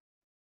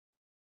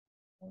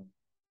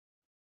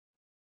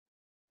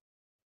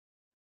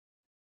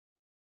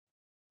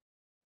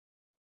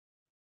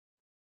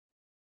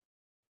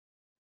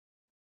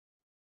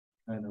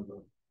 Kind of a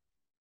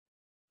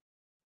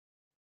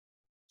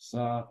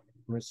soft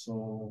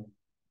bristle.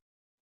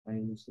 I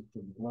use it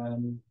to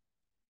blend.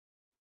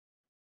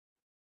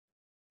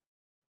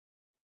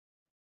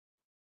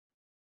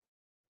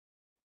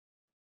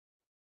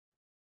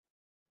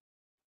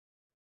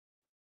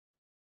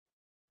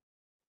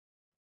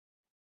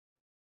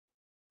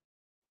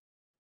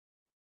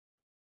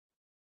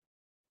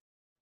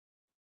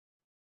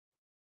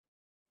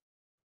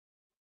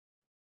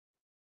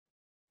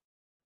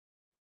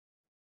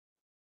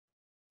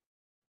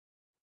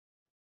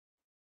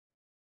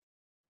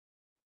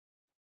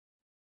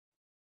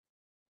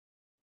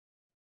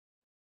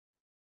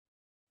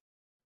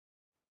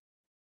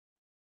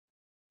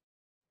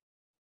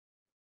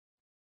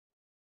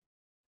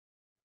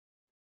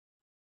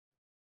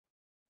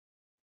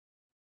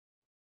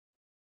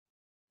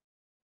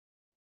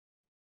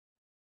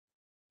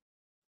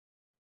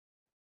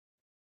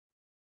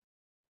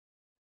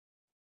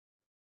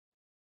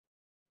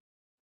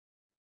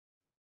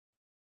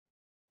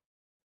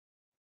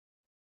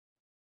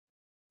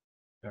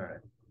 All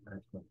right, I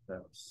think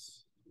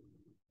that's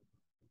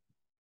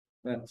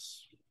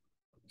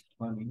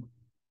funny.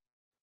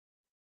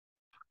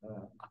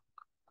 Uh,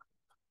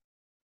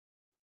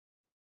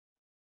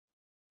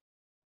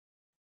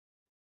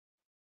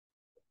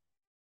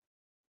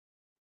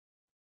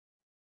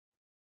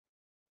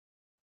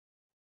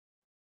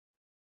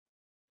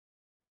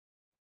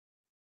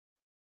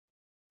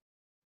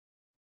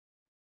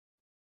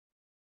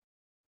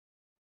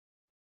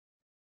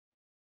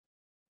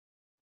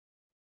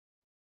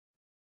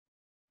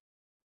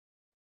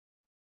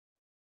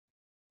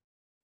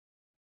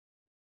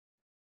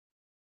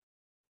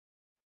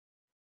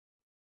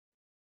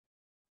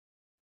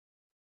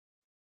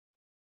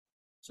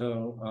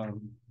 So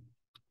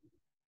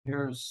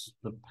here's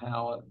the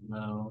palette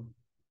now.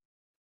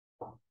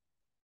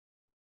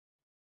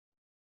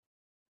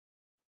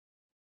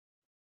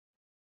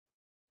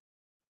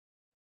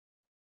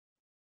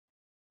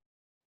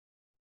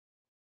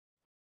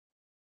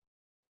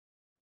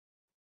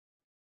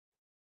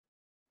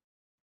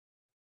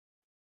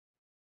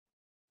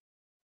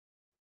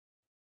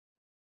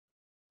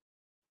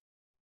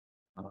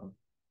 A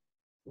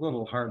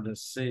little hard to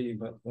see,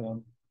 but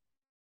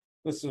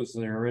this was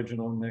the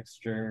original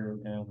mixture,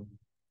 and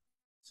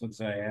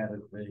since I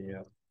added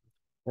the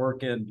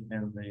orchid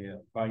and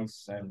the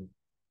vice, I'm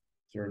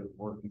sort of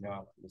working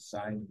off the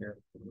side here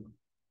for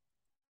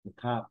the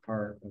top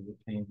part of the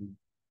painting.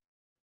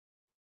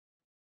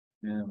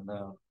 And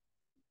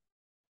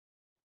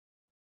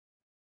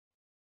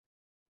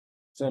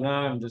so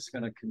now I'm just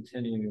going to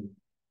continue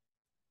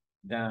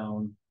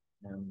down,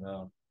 and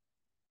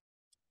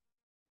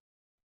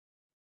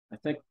I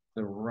think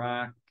the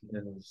rock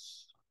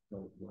is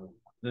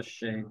this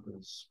shape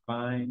is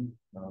fine.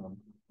 I'm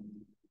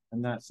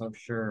not so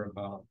sure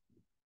about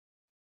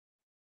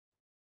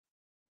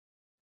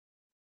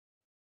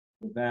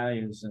the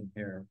values in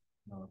here.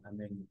 I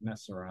may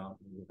mess around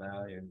with the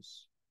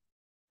values.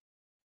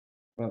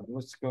 But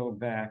let's go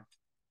back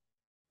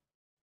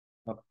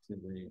up to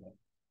the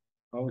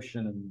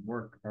ocean and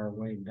work our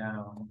way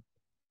down.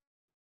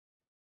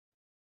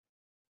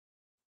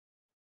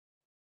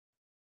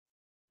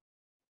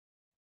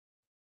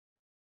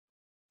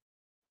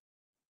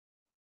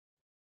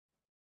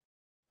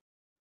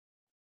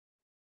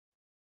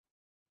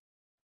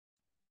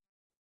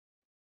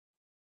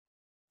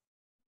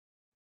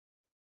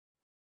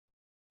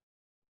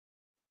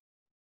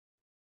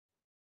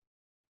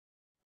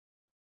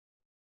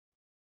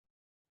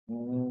 I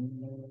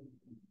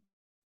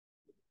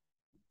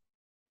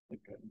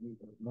think I need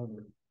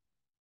another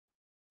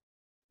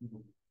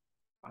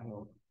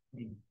file.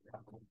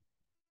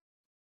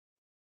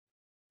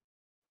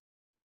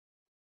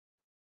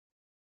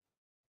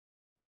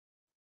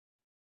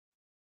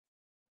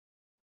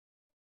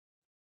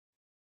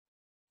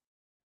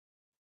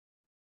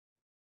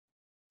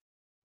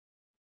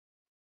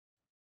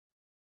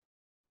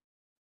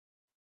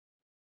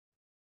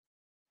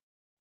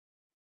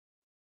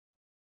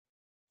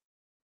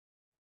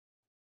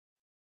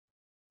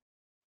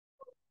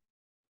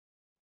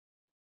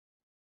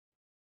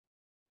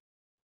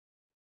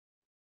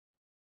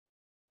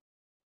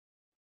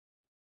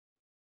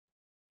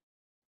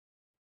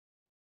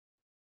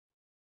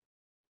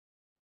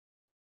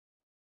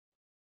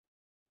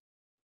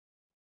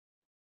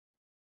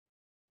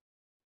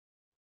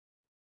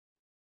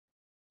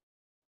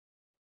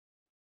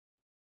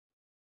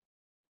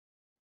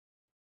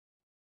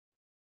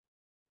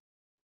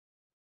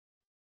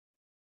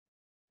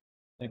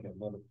 I think I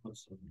better put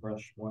some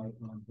brush white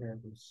on here.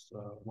 This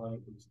white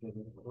is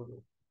getting a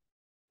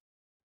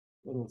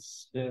little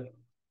stiff.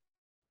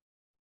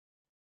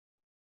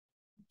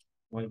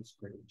 White's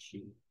pretty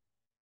cheap.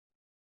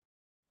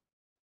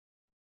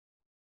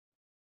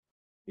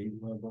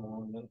 Bead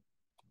level on it.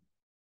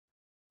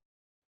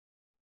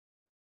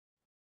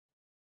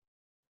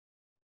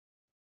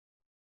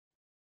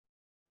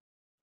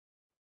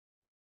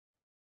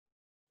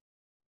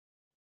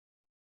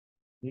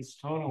 These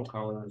tonal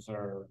colors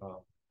are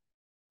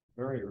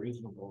very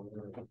reasonable. I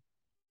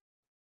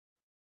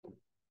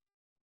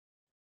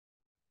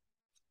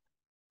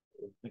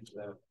think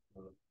that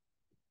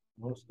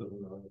most of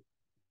them are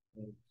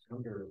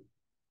under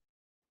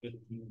 $15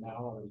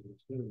 or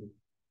two.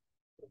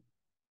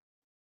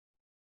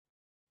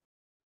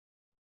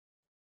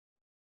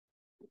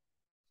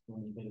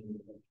 When you get into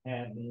the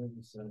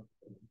cadmiums and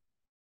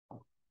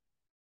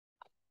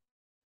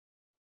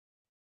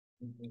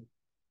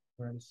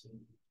pricing.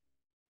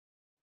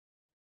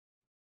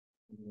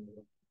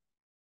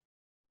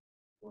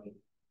 White.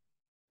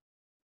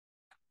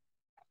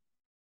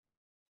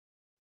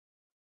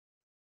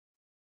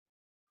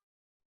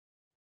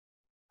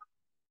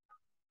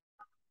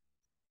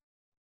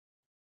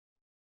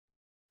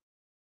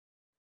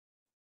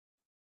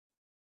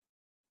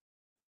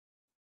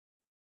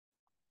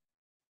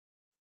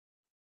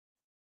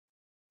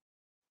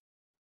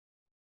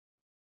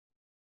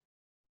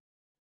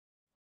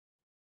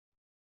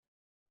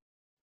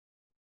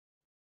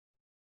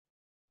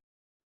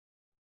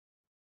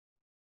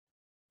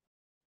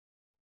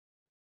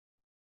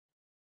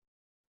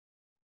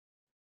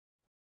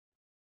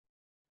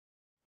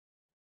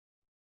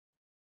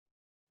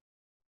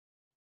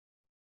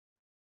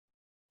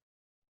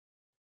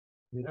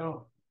 You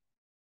don't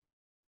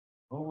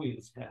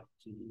always have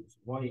to use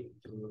white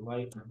to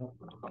lighten up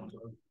the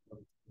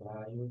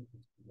value.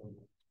 You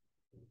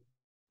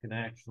can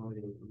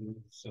actually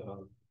use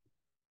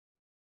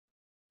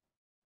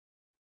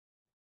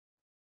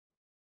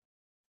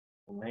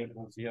a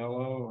Naples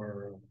yellow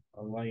or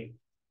a light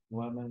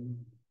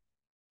lemon.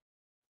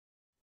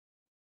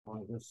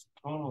 Well, this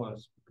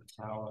tonalist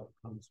palette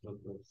comes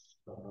with this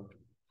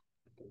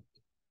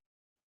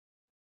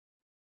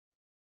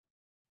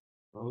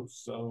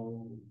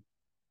also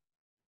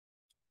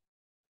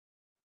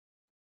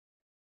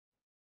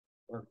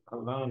or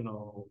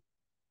Colano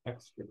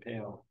extra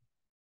pale.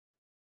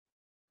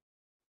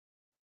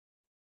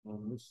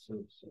 And this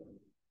is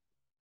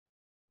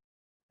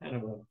kind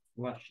of a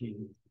fleshy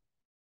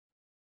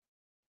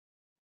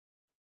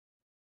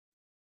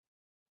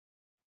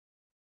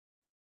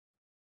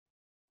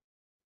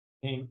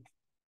pink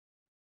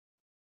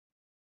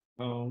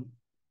tone,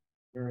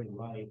 very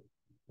light.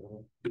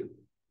 So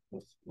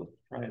let's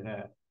try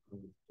that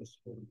just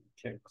for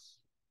ticks.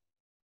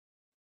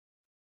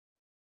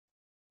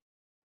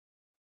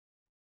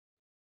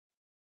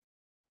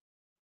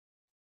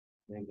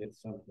 And get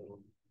something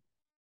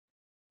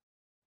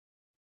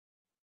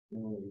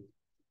really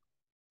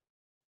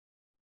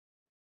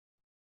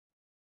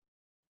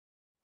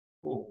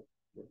cool,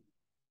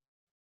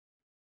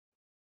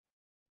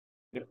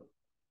 different.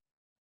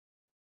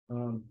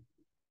 Let's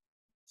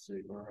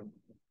see where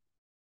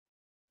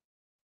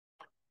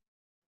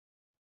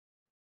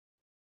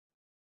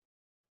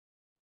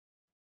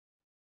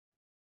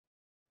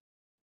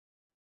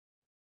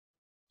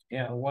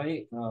yeah,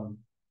 white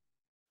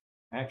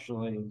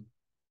actually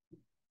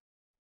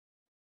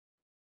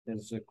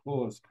is the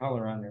coolest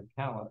color on your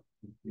palette.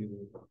 If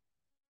you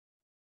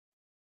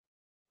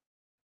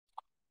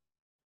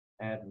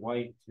add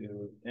white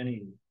to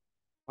any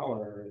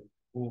color, it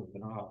cools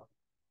it off.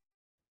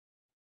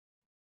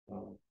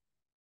 So,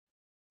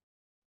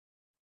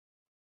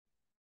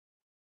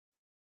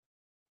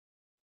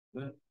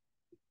 but,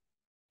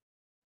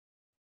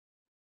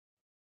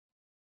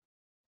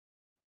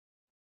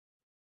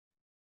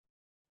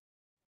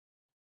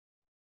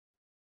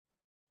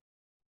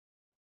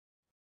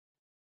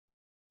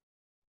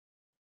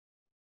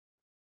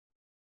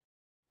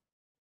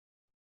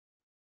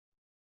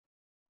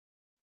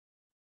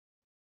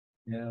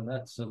 yeah,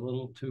 that's a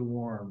little too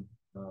warm.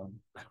 Um,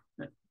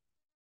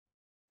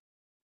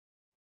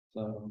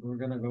 so we're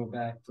gonna go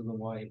back to the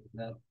white.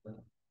 That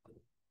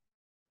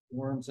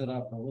warms it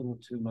up a little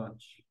too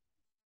much.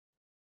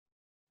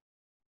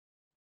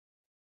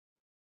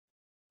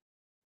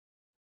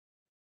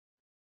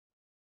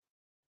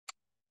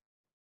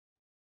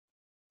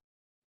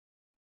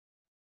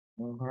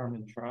 No harm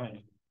in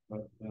trying,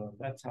 but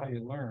that's how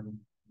you learn.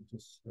 You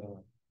just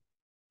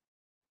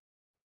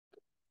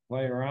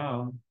play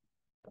around.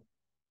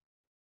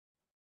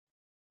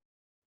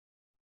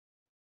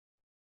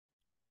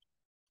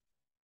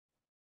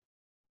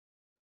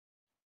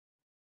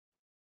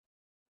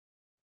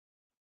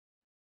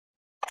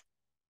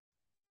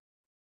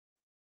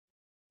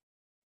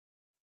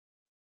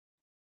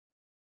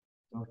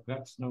 So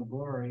that's no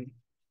glory.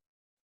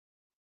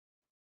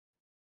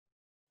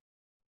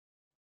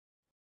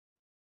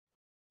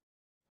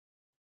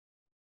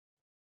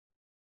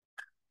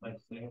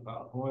 Nice thing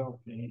about oil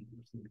paint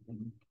is you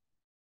can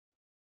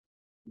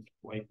just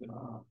wipe it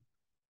off.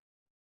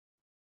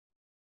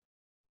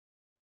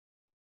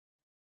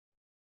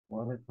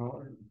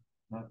 Watercolor,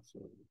 not so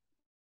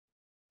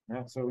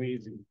not so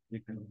easy. You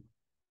can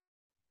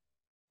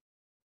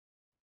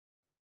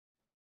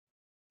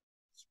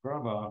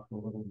scrub off a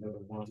little bit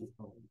of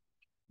watercolor.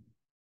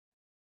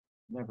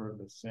 Never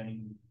the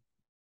same.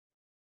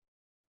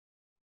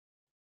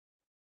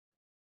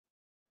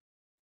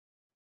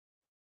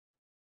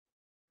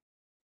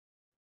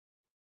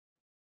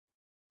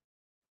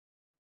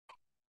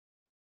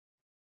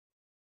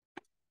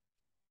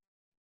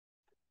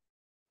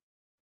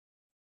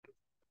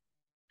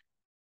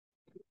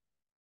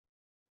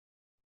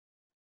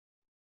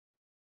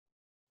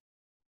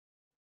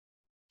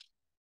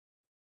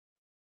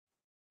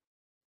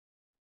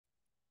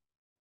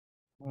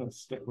 I'm gonna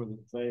stick with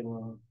the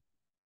Phthalo.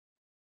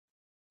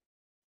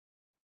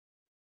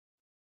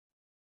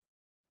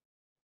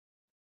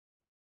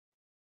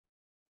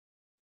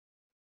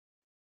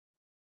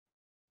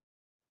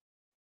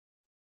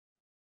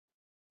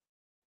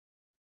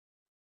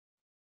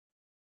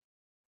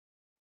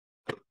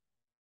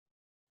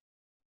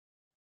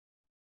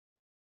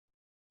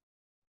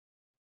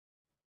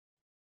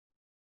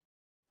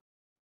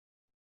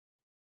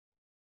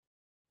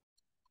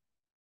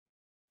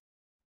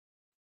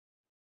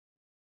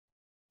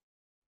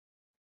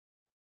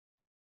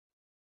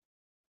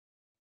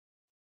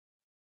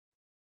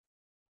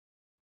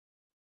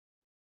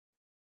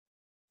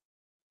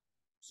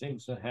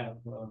 Seems to have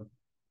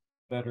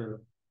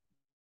better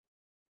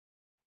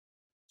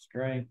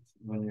strength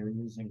when you're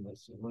using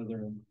this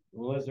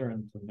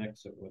alizarin to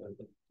mix it with.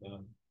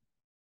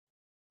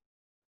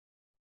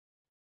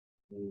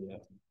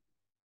 The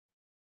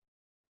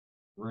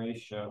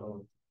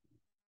ratio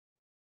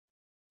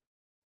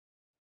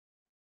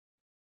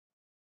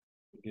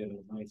to get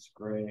a nice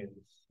gray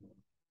is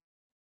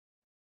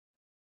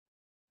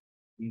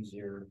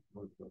easier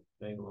with the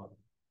phthalo.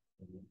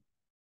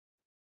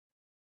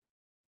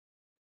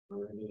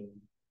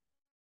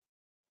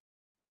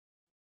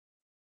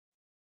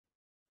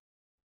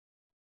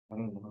 I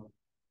don't know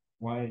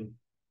why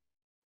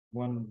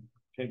one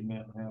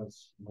pigment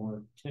has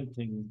more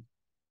tinting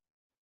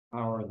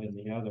power than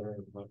the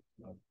other, but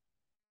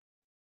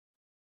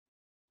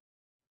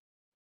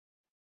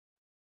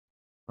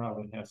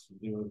probably has to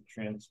do with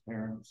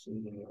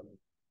transparency or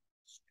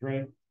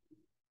strength,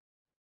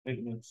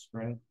 pigment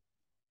strength.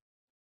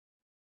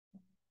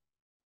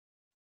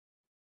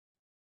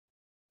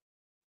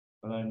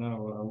 But I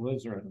know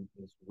alizarin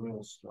is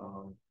real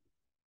strong.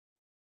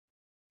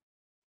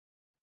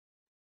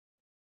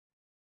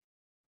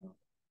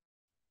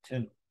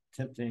 Tint,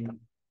 tinting,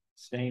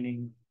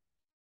 staining.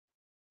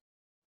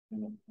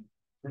 And I'm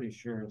pretty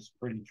sure it's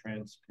pretty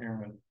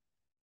transparent.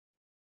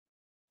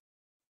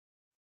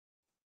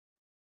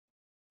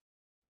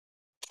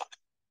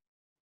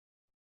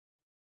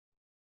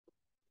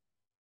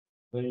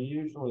 They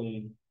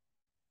usually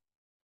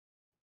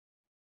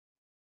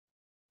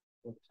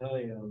will tell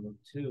you on the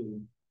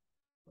tube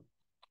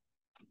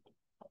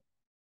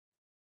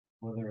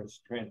whether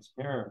it's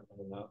transparent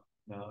or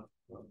not.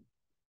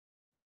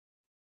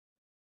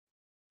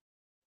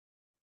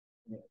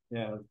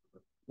 Yeah,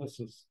 this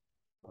is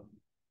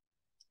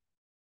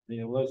the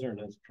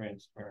alizarin is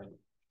transparent.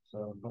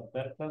 So, but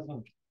that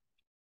doesn't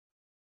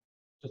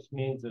just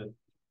means that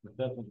it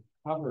doesn't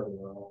cover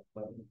well,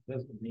 but it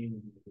doesn't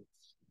mean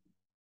it's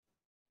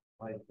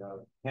like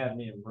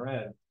cadmium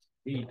red.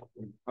 Heat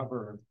would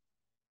cover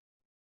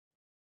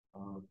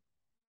um,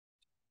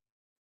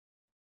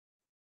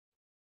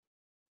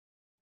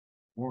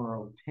 more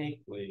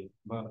opaquely,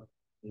 but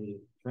the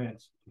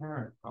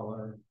transparent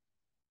color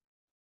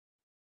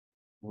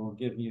will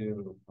give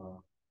you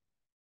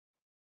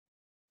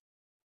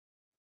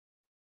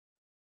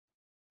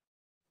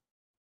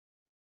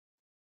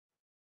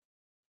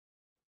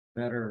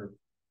better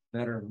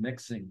better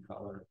mixing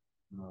color.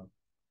 Uh,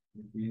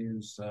 if you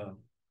use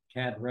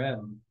cad red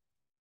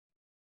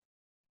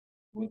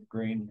with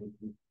green,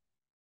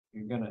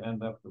 you're going to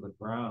end up with a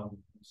brown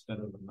instead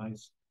of a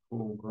nice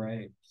cool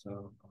gray.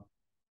 So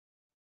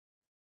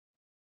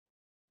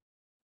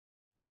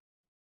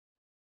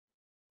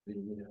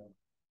the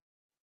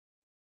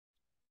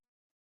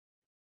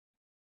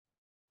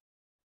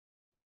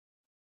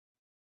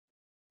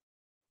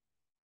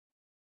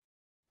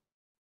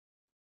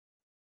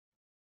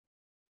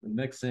the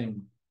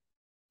mixing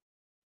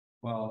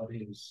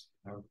qualities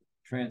of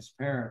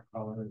transparent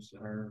colors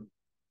are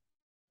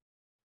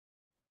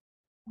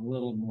a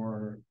little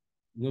more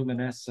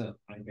luminescent,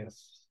 I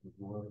guess is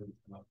the word.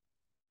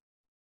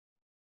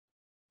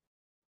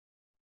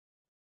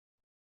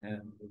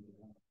 And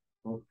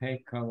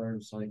opaque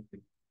colors like the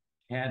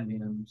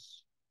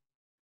cadmiums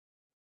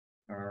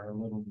are a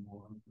little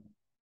more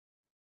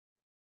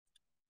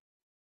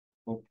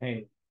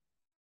opaque,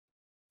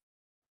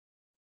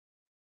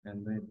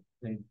 and they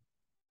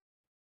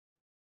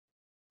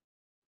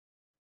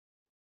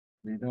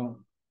they don't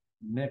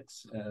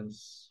mix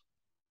as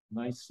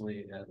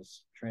nicely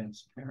as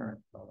transparent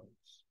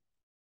colors.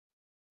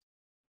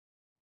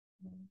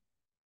 If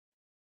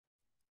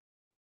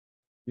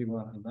you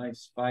want a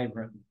nice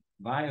vibrant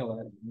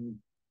violet, you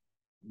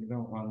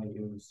don't want to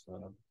use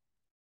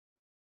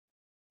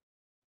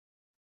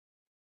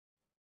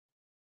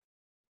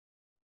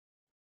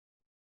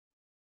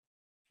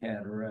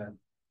cad red.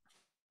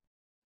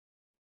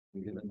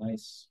 You get a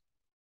nice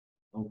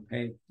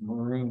opaque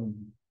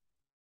maroon.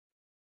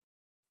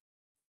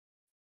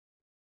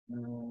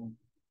 Uh,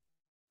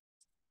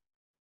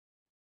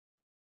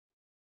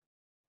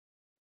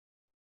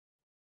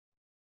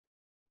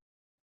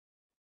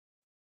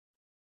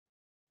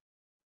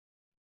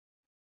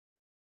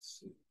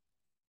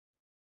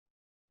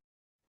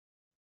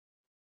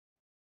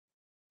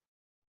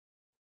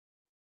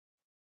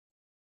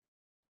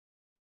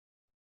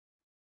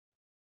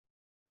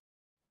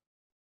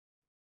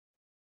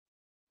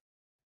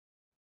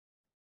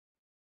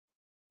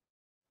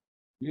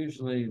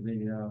 usually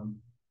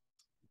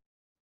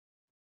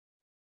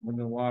when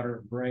the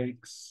water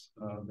breaks,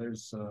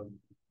 there's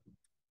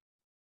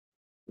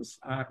this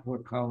aqua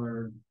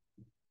color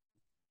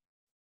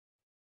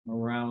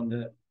around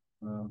it,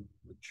 the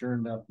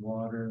churned up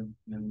water,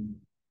 and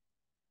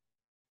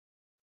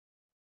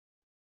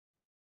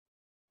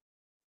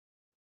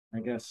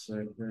I guess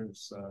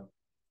there's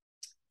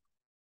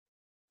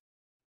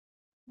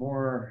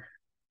more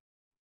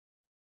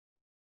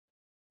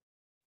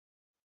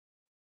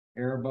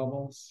air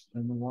bubbles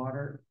in the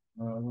water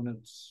when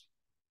it's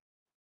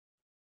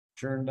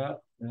churned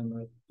up,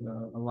 and it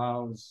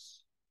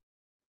allows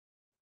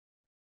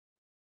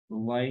the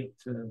light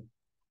to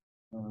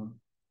uh,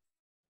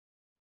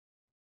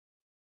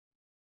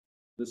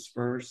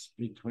 disperse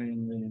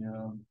between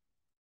the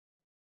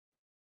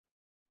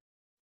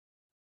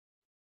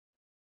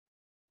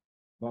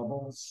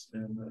bubbles,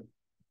 and it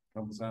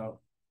comes out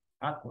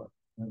aqua,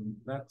 and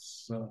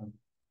that's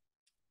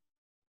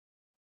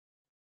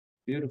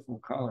beautiful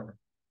color.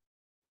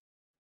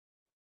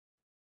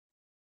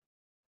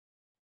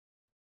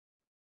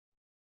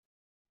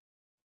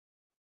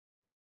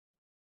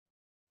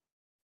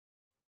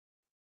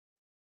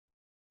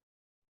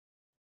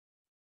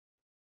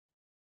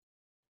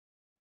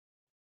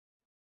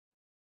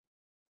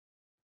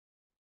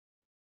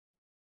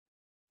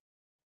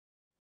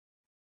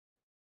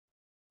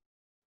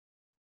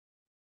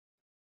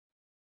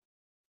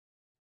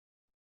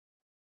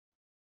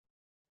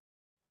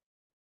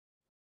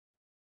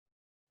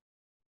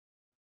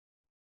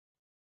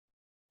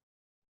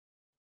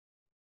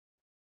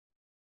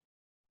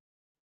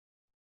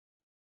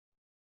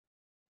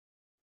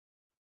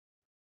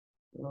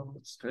 Well,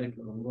 let's take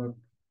a look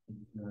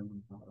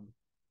and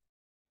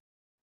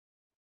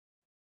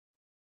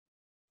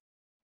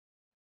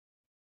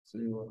see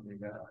what we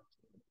got.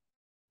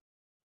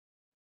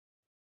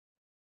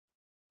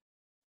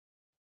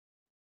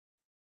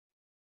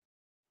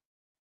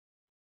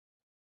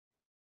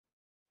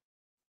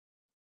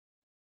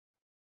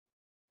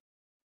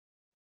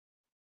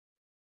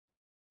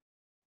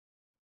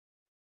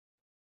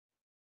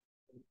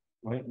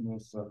 Lighten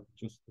this up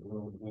just a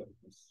little bit.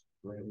 This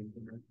gray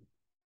here.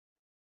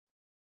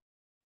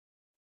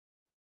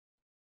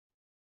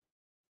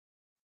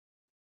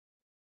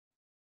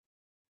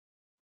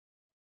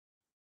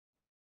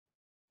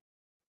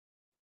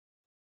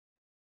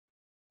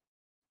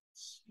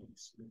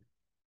 Let's see.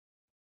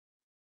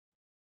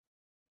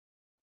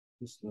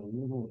 Just a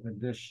little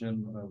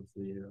addition of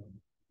the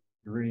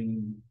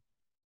green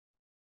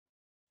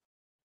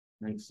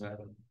makes that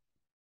a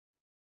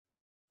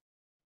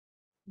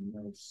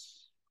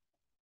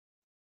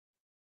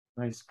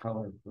nice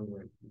color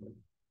for it.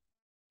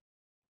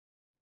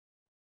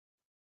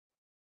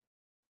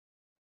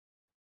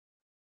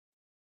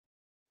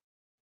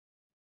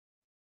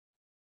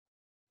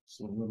 It's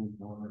a little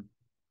more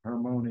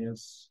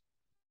harmonious.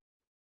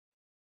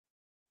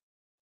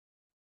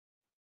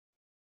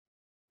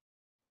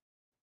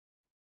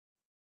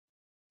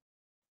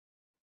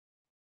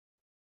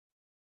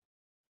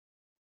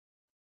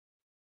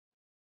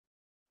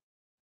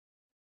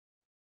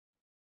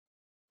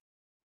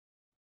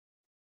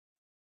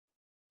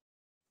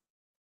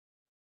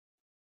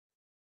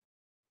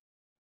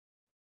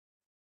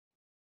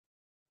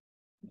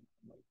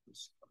 Like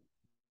this.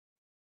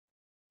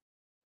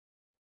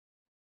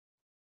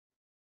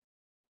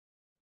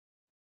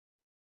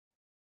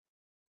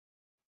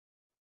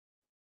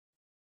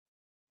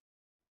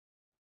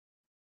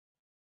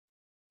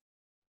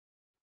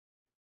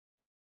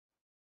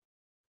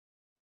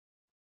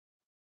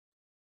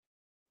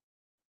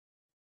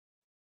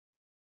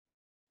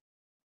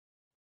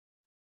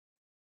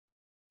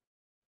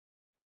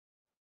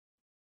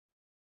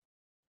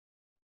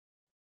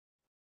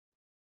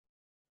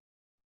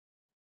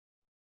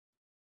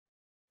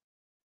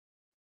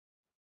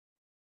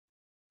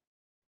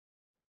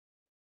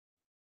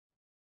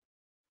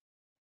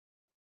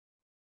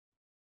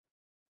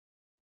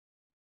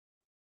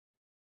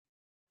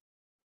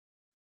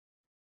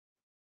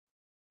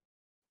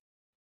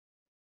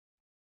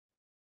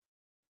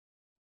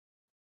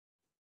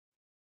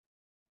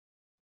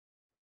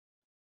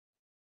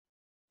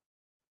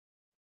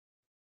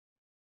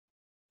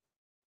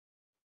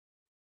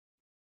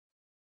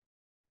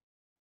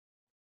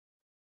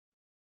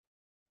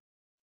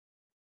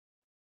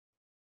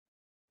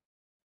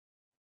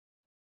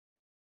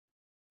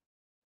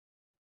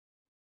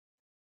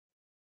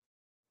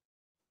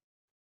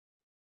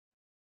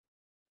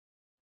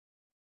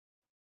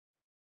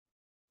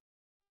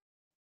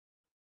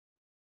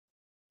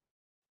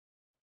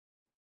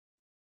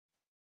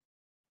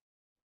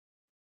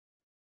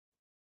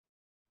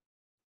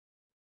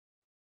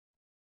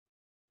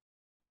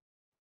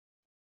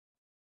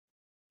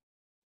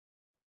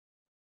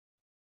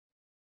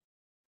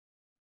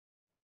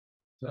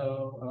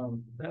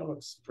 So that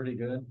looks pretty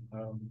good.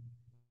 A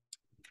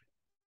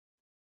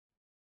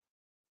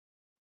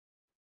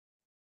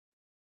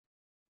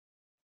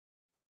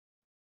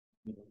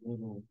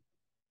little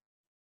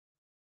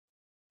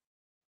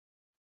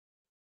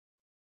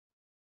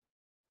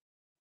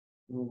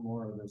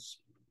more of this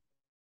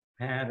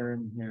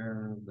pattern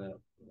here that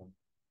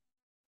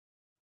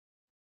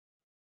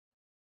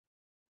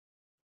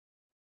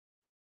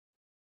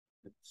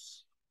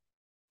it's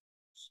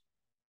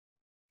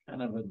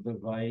kind of a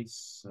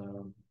device.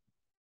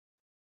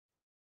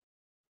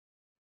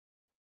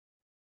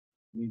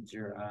 Needs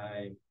your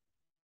eye.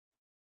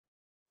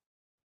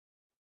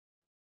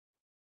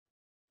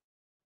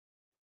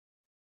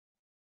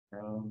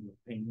 Around the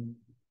painting.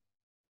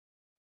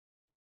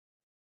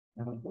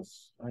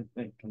 This, I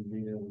think, can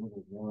be a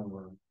little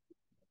warmer.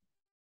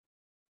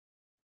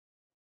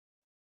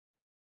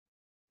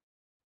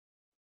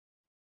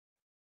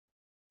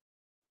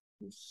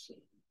 This,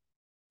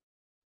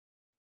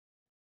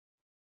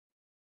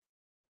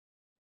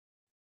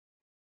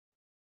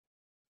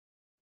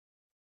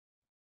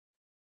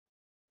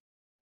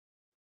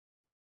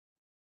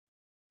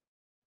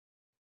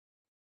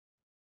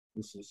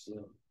 this is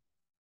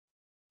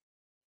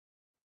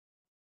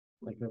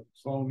like a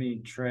foamy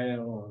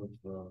trail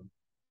of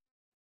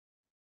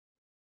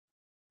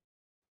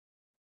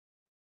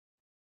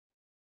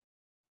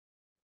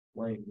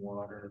white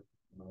water.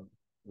 Uh,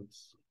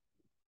 it's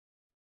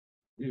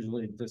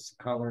usually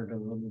discolored a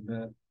little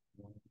bit.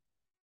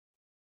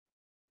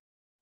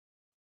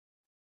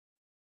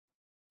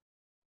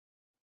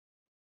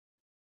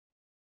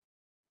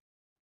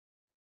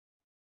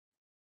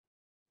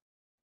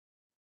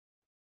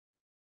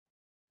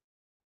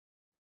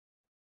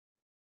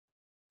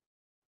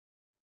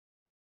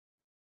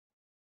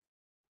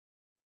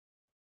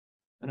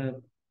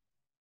 And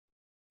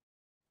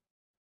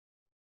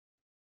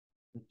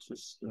it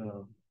just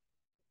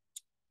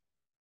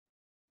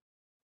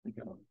like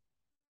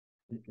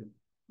You can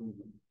move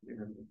them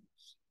here.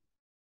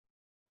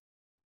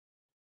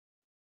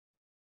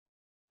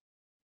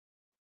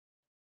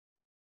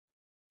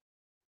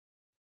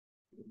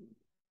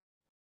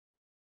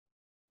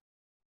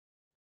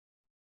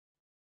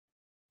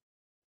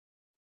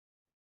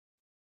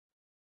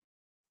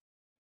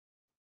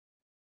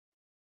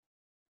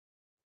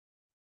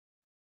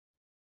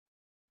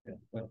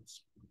 Yeah,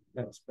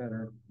 that's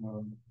better.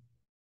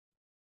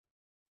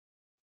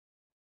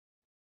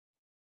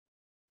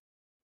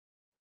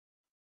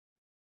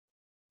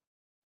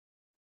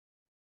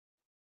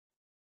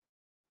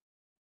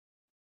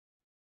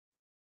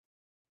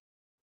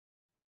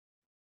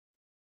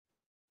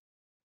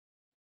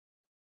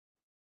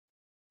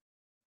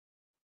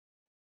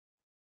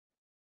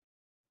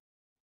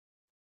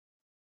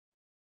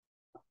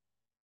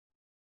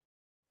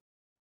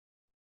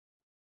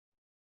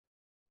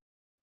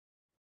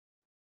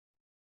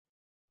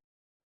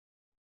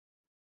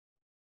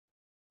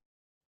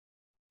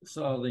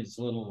 So these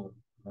little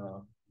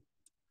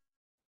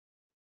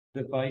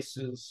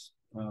devices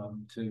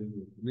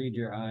to lead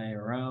your eye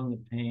around the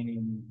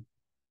painting,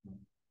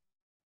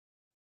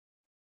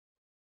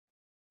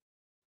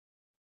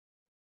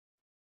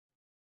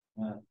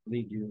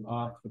 lead you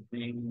off the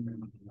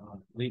painting,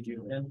 lead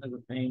you into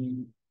the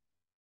painting.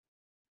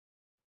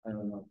 I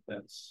don't know if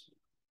that's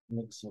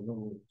looks a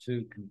little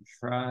too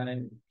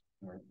contrived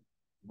or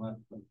what,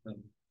 but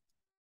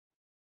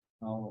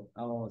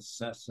I'll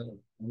assess it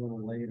a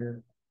little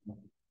later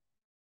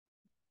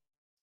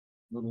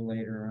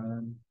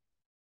on.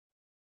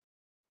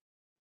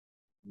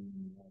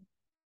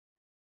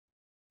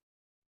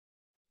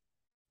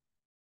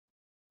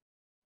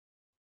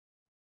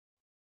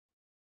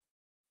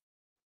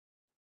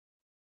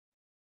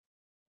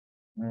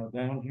 Now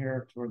down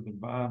here toward the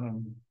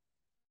bottom,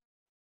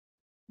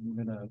 I'm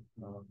gonna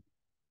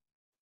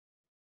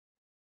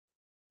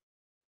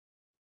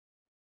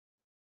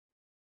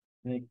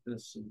make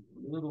this a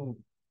little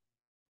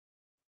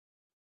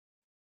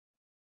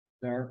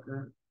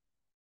darker.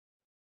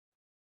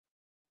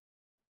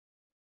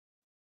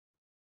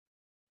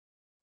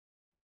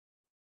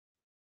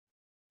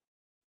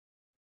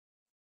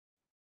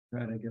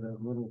 Try to get a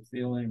little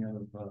feeling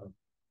of the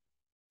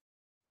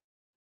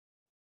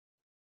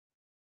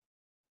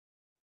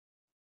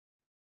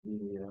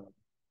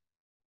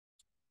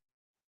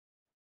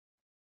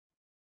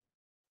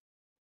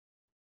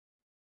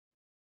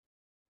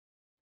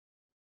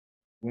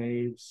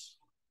waves,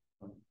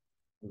 uh,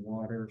 the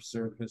water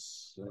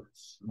surface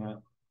that's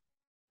not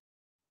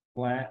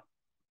flat.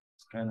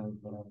 It's kind of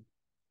little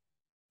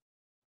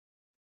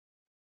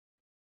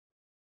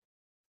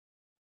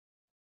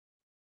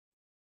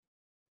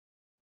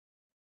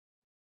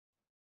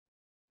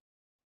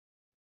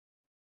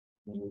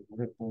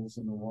ripples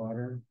in the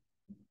water,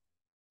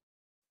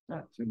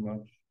 not too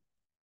much.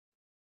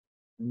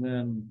 And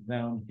then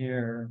down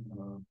here,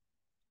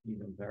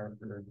 even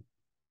darker.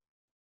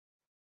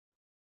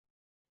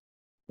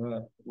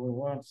 But we'll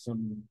want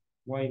some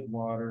white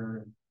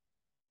water.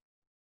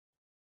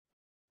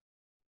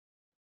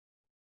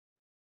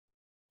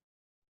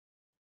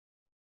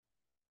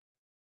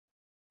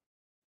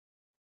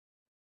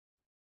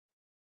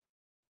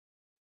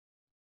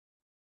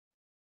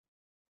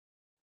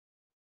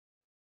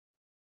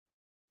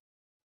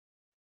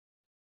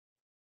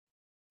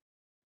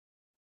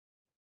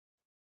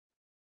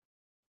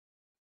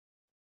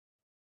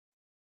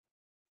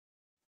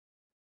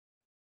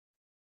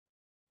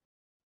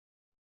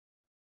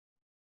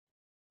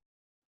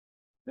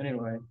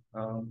 Anyway,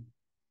 it's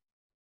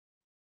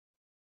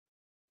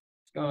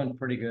going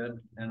pretty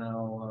good, and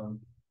I'll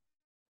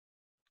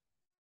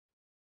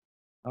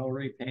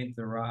repaint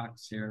the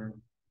rocks here.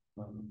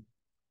 Um,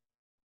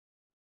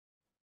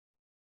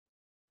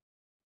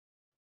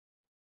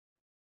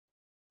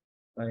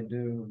 if I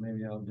do,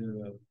 maybe I'll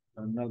do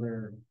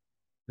another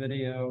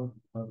video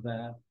of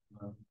that.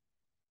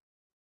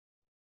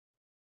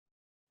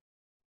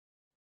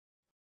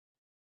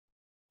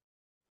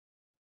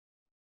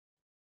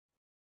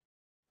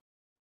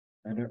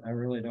 I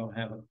really don't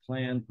have a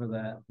plan for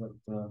that, but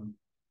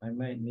I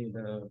might need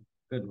a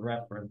good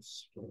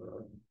reference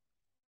for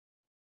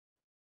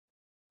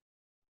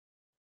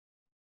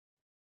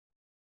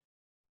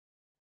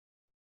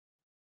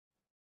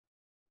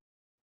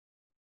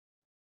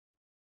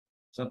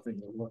something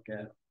to look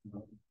at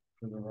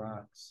for the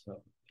rocks.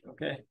 So,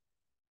 okay.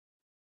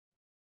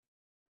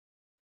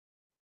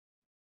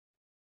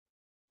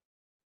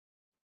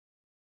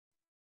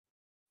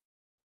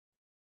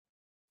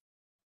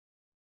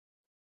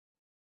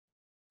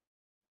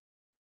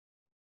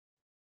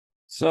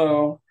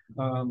 So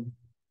I've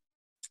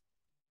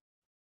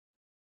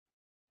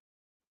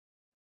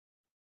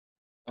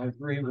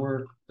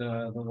reworked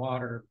the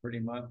water pretty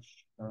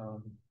much.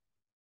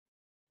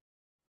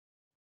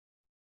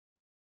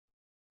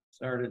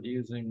 Started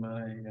using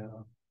my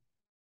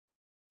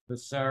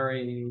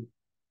Vasari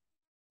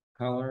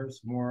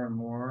colors more and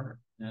more,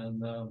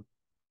 and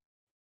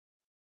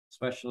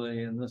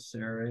especially in this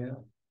area.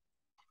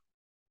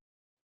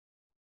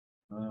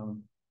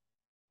 Um,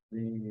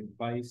 the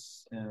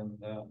Vice and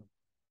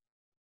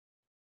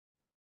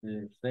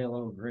the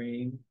phthalo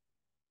green.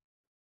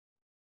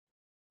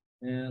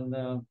 And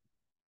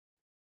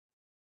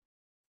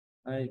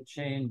I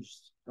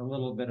changed a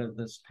little bit of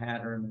this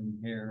pattern in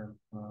here.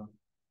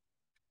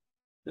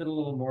 Did a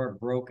little more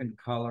broken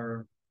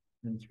color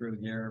in through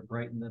here,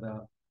 brightened it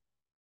up.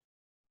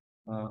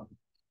 Uh,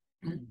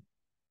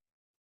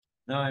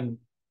 now I'm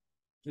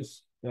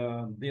just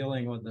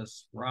dealing with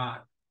this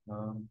rock.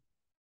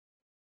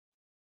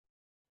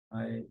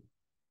 I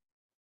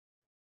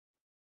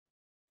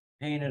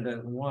painted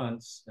it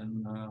once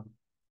and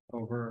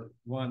over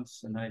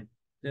once, and I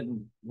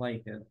didn't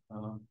like it.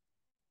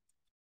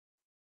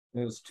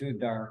 It was too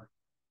dark,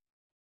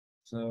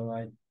 so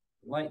I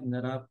lightened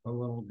it up a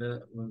little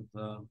bit with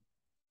a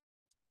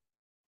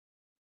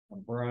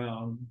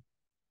brown.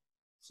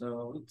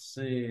 So let's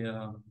see.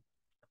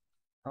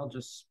 I'll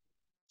just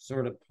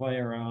sort of play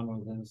around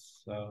with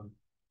this.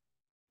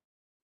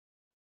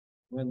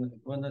 When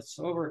it's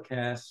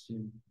overcast,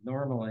 you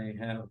normally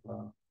have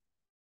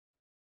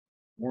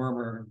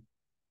warmer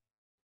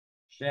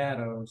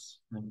shadows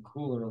and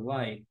cooler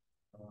light.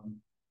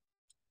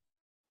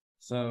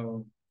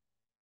 So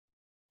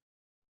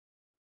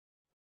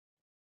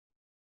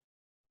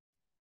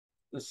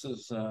this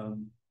is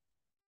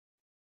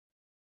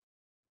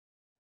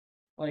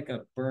like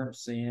a burnt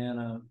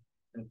sienna.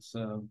 It's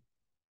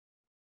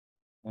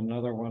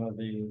another one of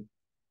the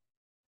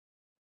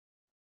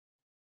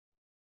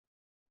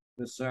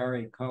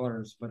sorry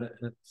colors, but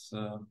it's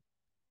I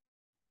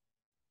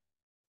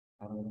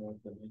don't know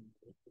what the name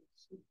is.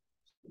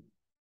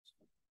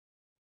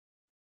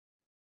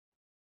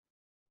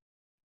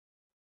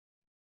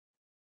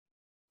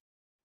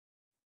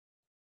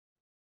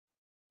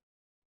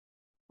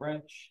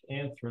 French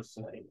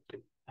anthracite.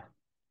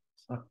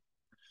 So,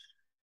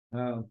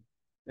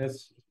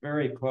 it's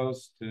very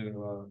close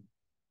to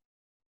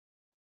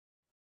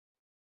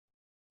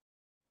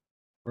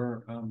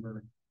burnt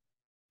umber,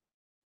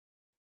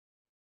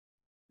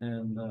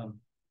 and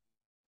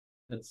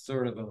it's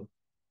sort of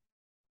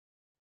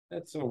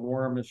it's a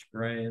warmish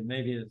gray, and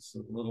maybe it's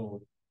a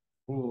little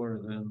cooler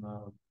than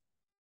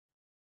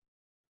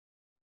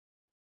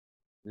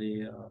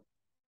the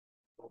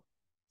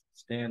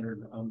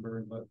standard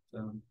umber, but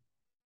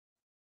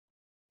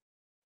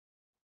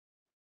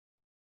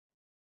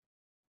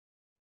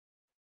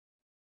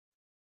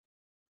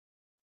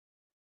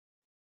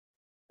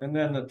and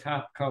then the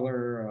top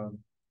color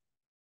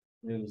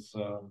is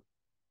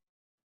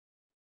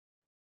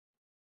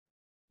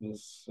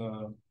this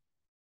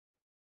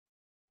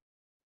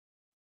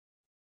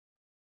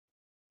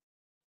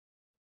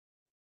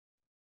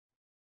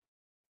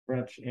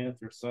French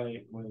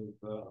anthracite with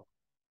I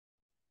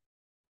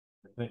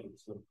think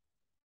it's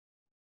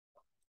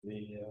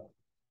the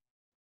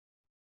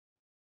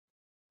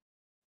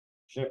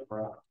chip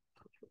rock.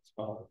 It's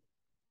called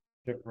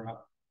chip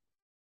rock.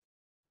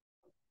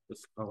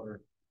 This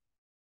color.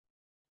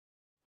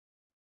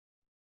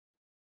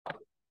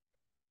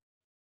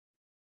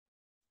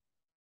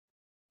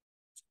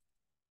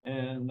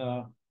 And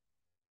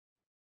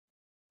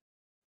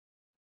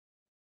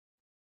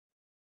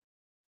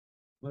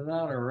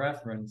without a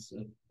reference,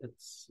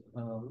 it's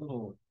a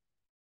little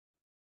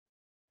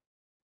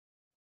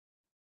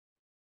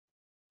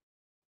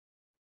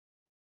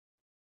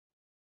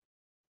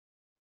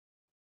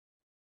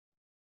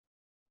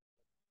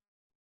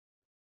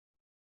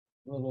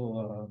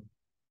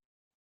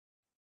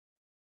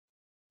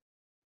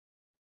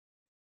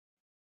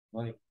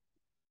like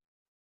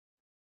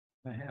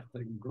I have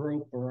to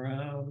grope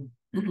around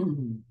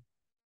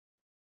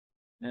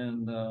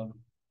and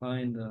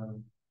find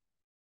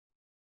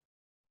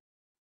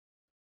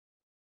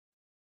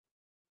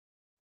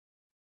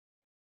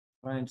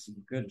find some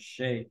good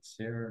shapes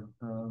here.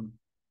 I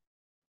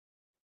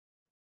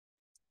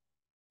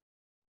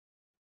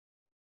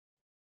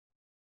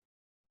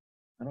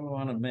don't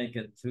want to make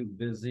it too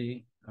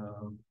busy.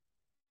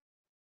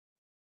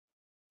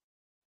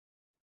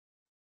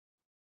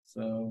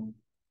 So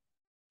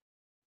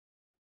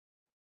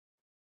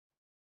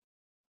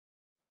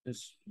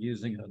just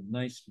using a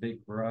nice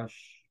big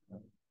brush.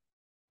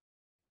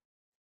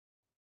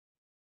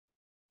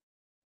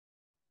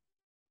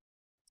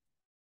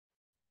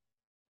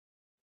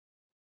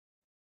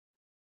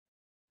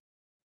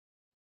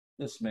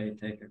 This may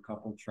take a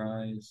couple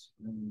tries,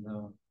 and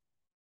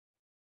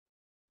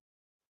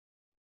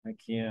I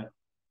can't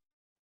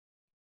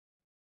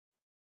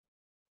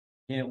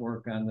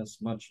work on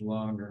this much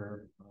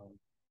longer.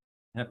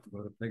 Have to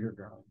go to figure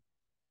drawing,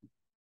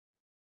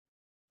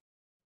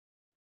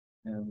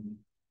 and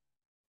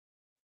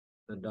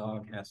the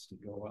dog has to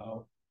go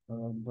out.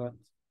 But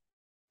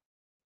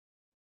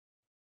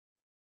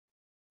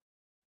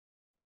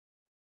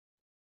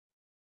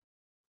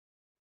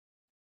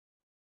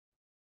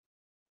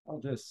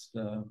I'll just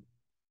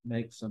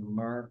make some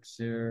marks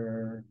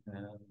here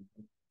and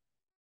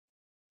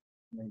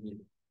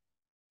maybe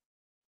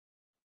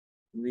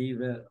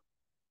leave it.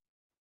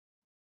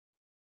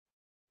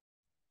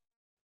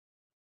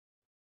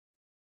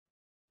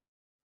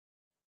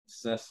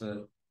 access it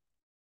a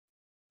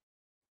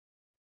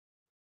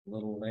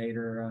little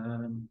later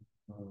on.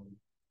 Um,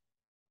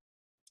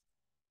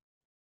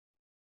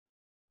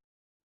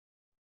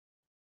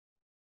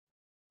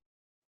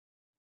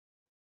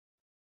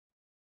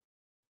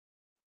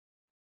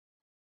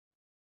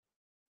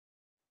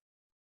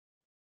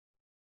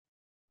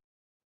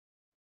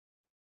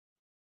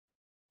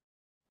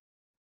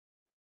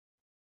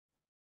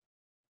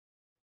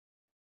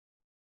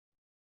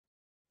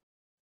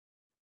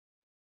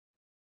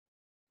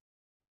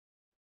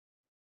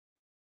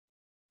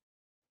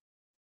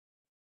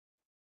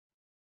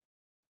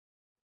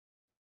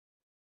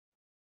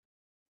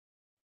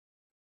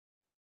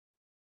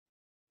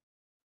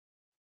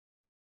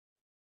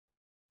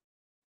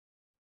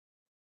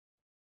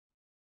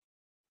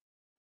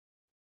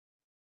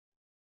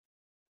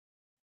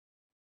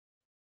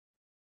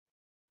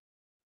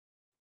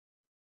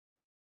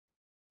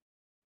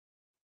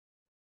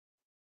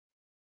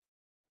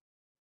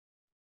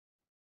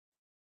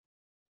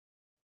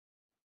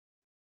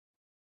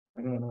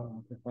 I don't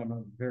know if I'm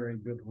a very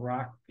good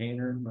rock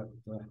painter, but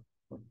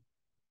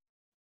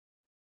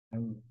I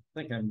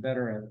think I'm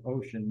better at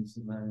oceans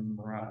than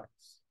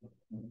rocks.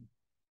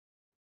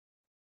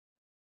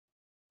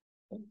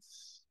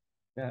 It's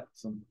got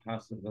some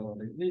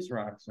possibility. These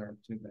rocks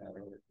aren't too bad,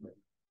 but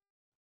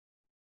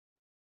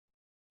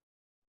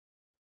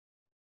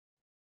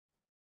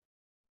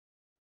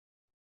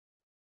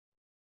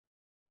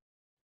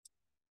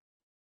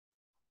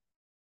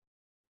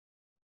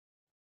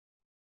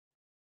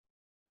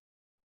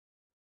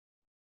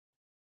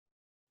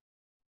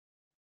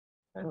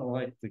I don't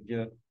like to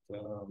get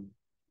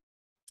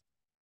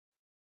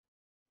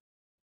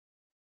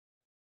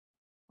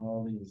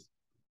all these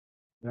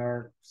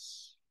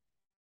darks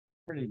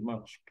pretty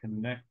much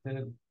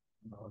connected.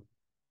 Uh,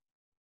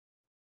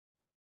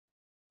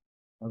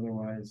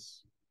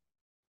 Otherwise,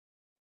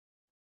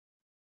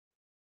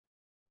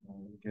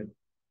 it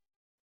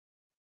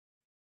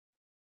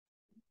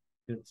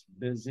gets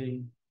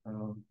busy.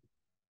 Um,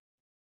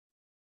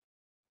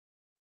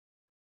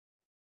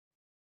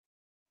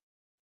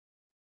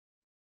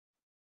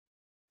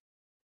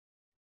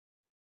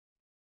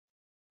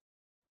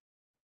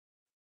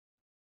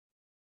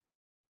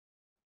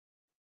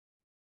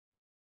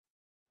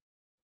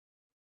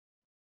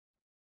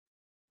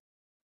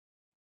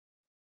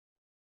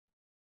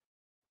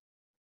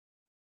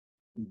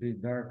 It'd be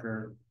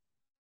darker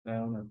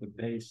down at the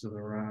base of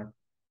the rock.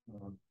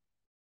 It's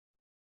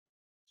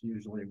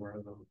usually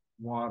where the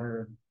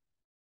water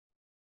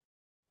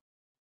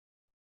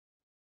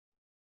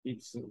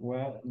keeps it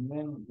wet, and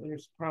then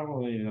there's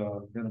probably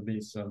going to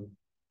be some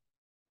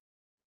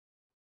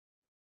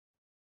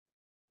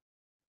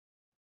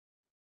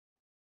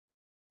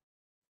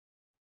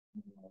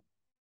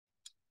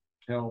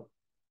kelp,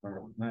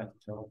 or not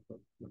kelp, but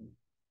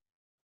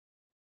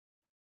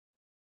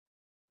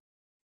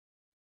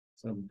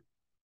some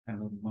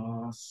kind of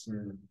moss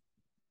or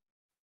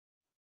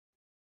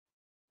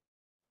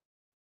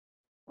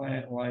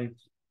plant life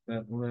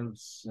that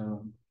lives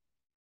in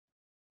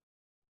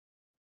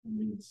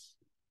these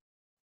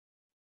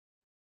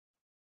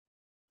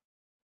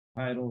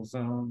tidal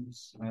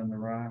zones on the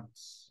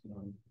rocks.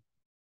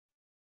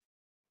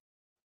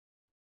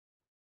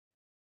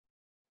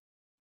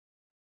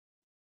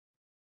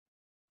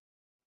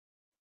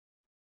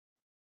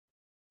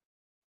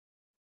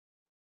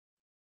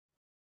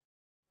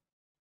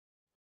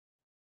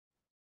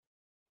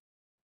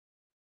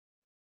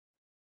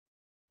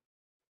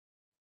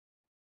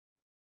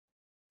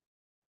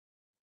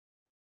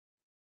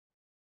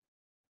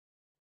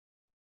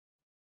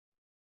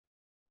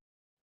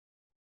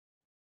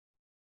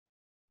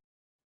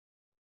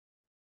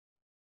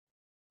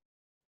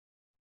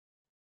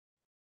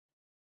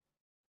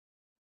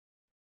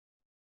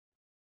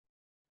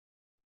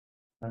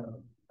 I,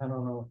 I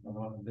don't know if I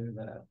want to do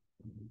that.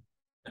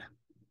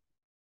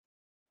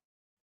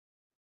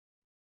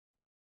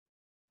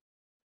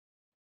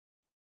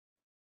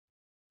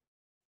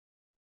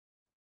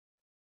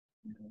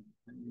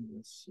 Maybe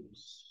this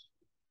is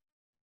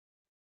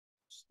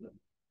just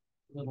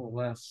a little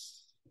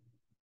less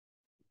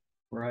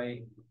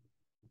bright.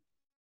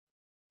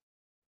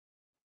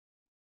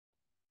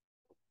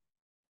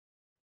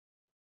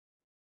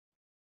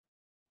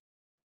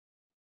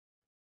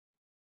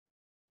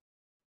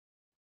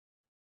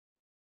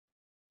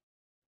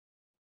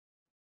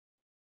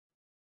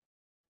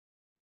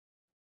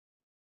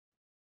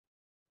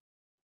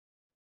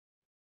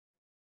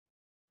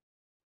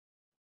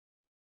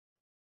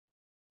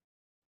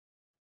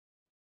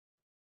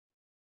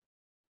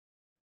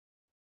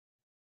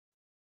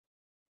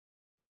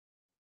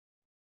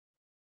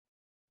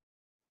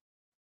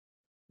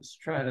 Just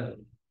trying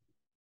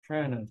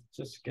to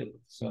just get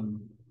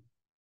some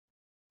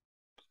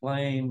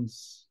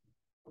planes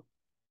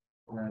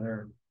that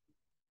are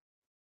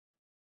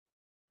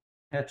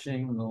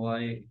catching the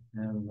light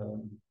and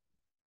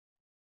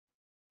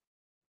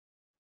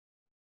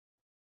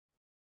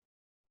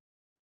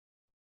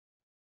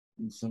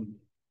some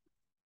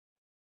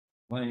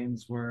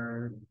planes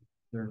where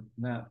they're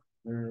not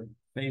they're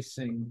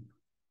facing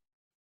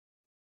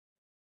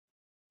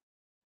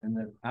in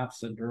the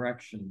opposite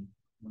direction.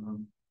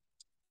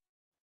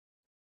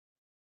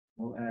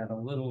 We'll add a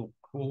little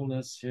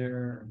coolness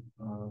here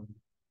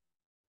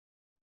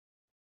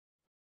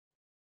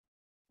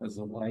as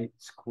the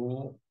light's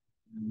cool.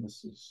 And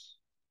this is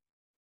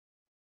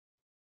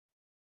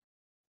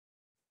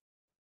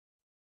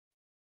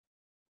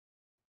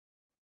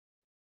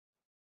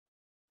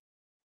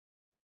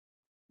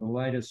the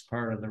lightest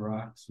part of the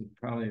rocks would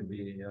probably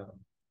be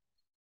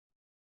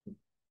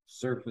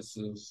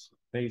surfaces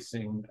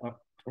facing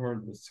up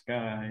toward the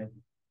sky.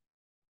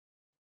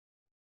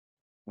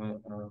 But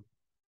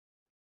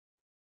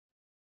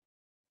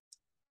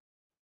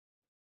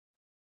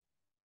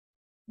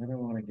I don't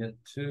want to get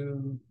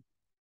too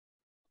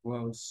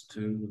close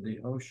to the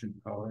ocean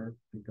color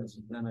because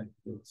then it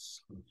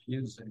gets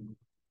confusing.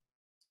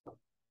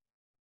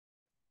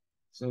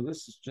 So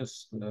this is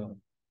just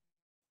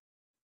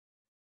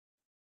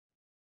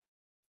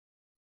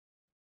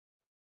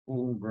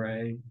cool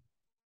gray.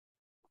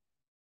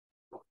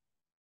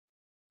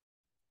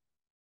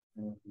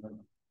 And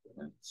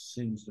that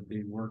seems to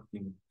be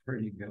working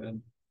pretty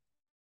good.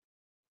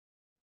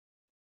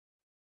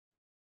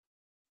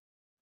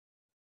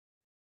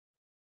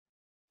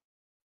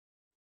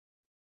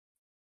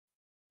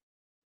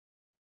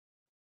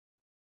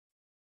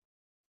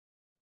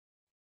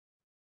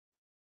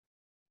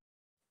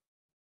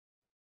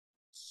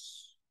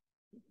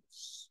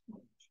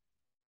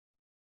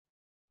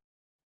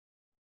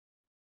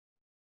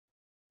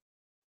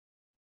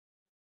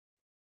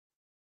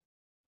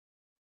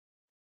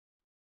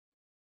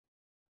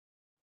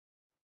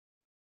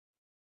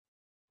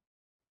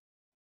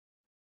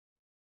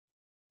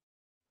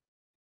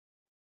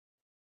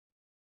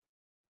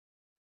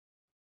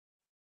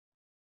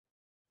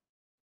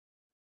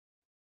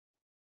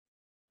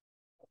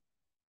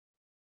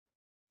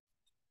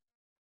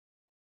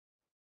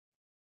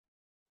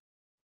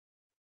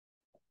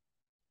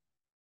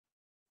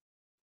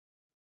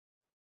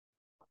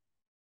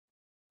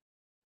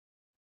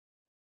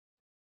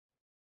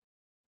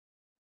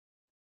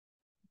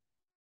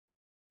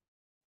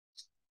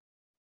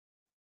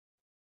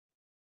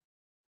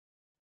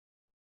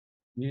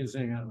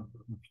 Using a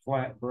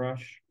flat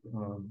brush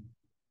because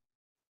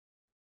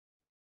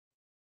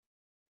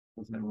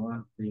I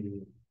want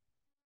the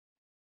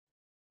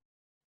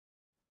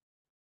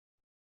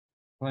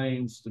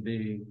planes to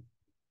be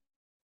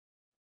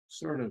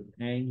sort of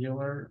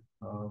angular.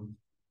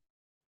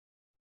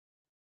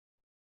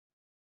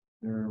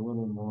 They're a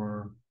little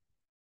more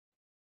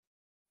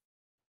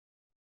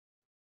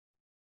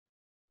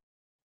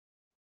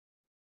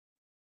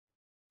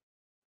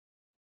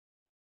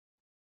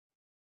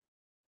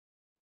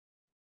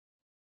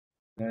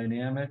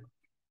dynamic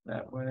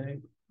that way.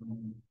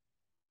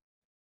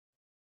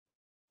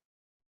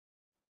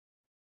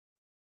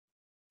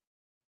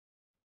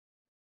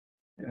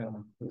 Yeah,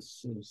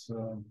 this is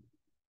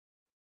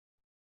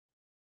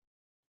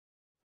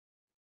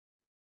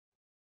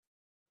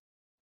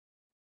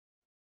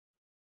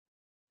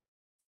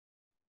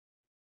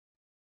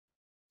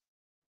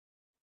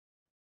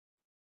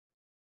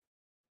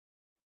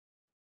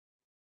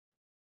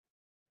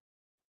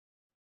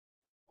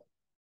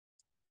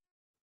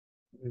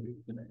maybe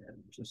going to add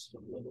just a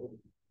little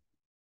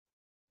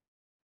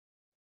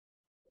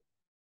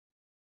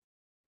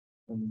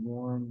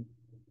warm,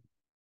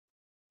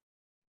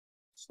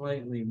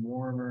 slightly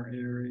warmer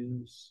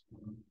areas.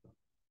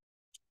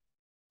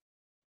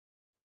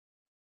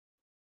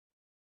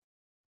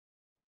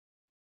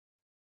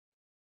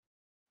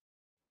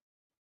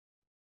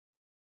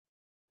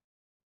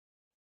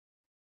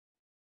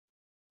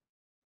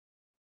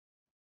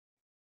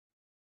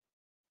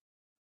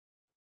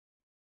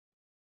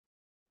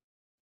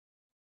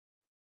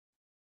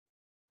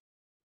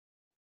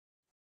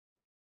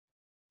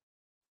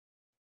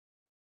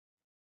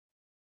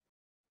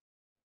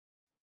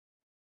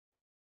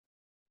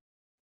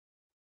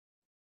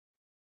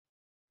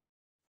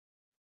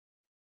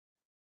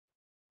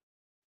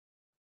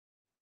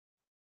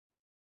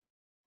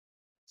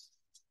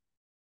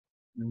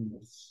 And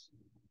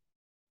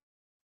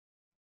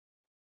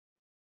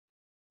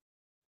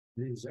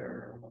these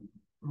are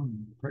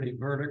pretty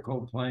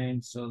vertical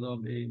planes, so they'll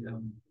be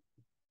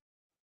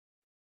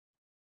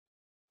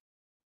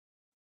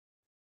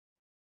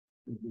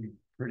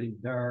pretty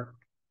dark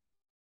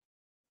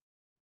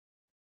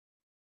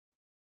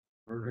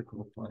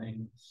vertical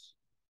planes.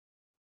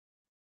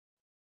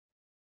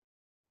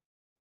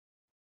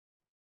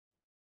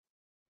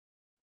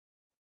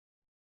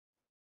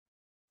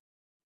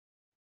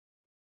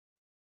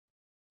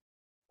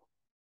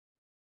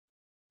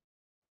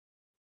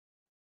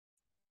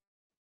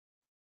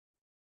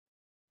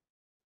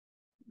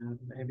 And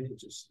maybe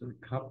just a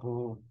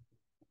couple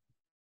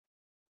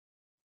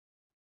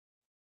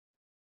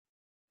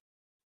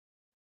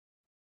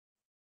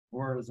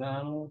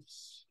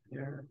horizontals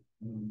here.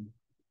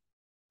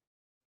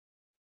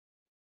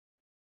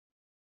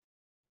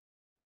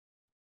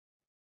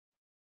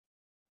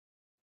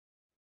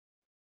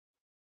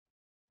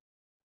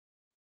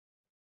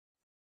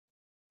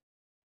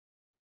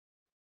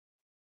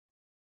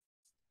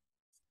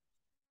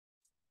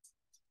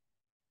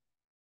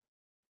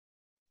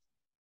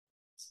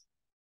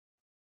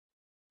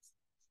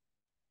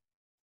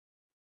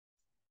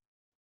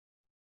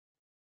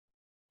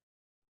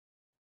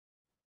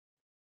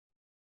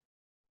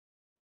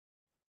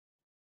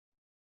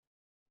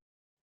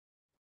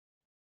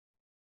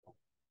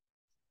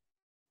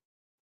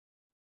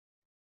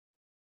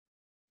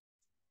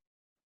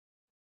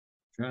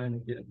 trying to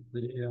get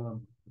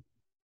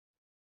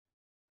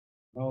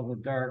all the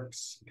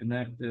darks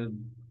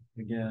connected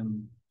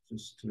again,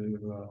 just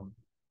to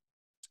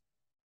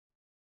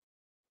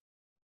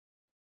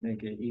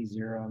make it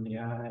easier on the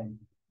eye.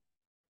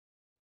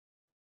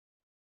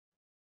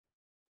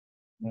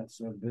 Not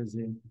so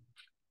busy,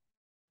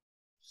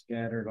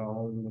 scattered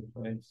all over the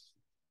place.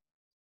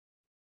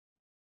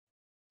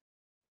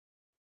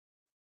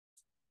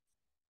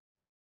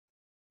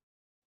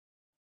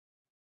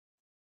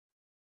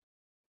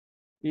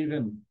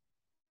 Even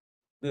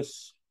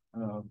this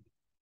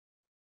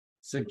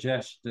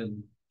suggested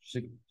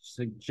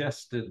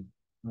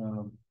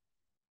um,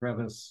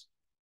 crevice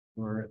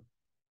where it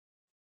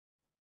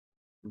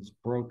is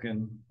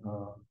broken,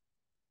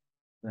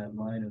 that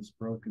line is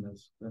broken,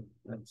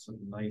 that's a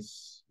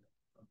nice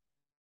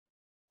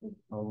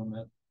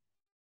element.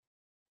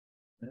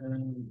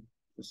 And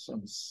just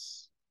some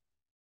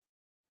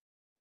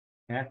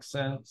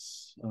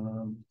accents.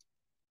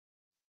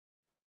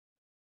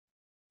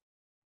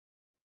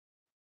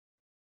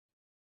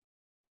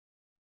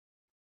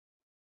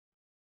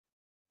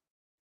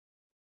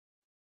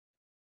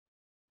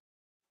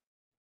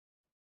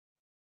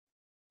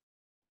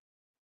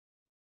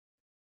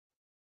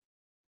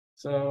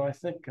 So I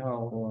think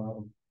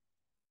I'll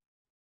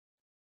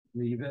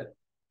leave it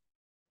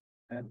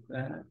at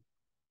that,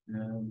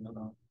 and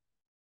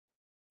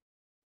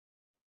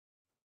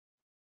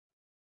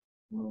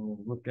we'll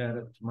look at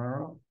it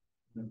tomorrow.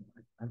 And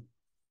I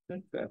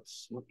think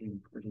that's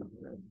looking pretty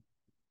good.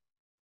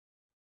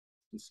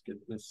 Just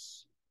get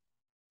this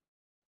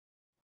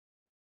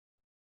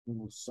a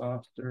little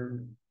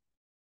softer.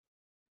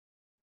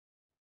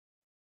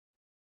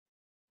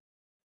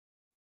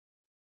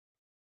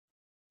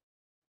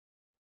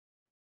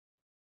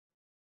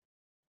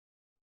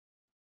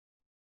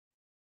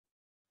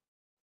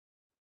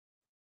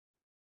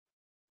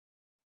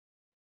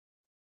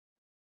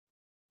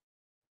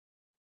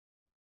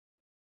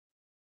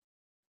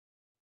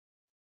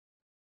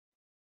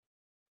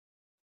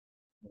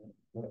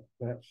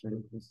 That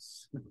shape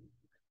is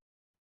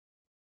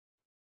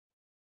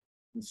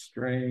a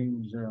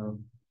strange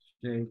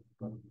shape,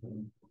 but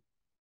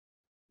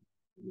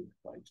if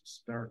I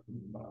just start from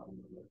the bottom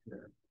of it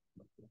here,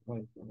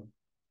 like a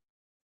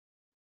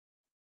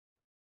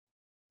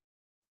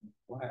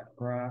flat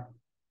rock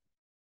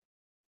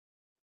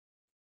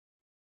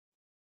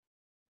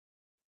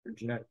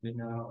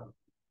projecting out.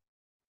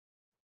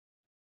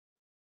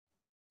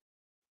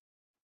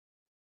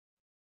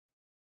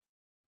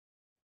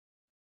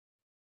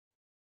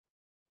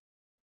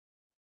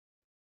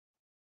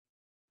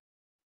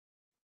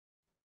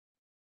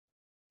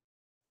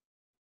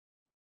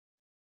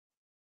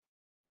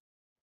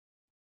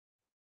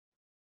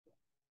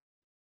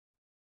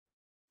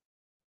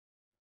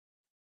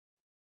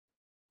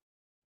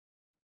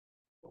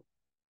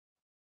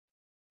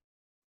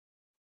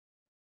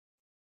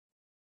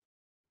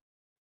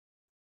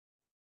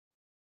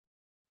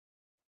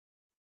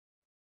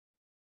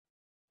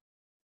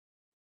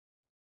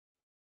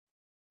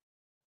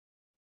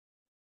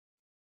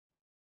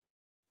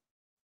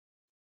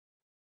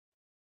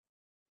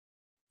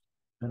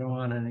 I don't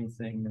want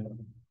anything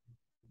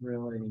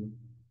really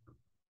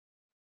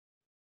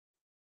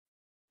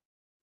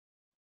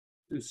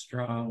too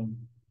strong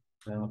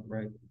down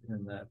right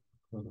in that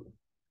little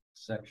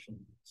section.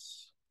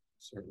 It's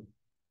sort of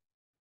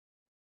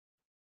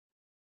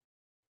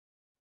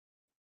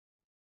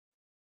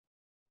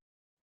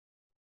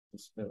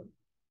just a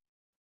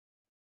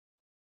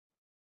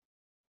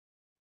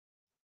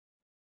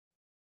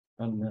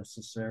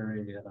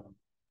unnecessary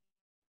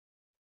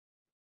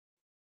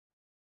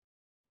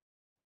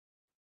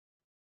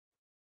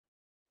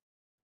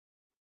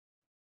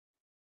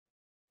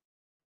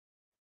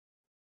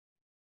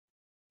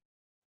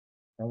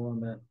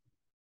element.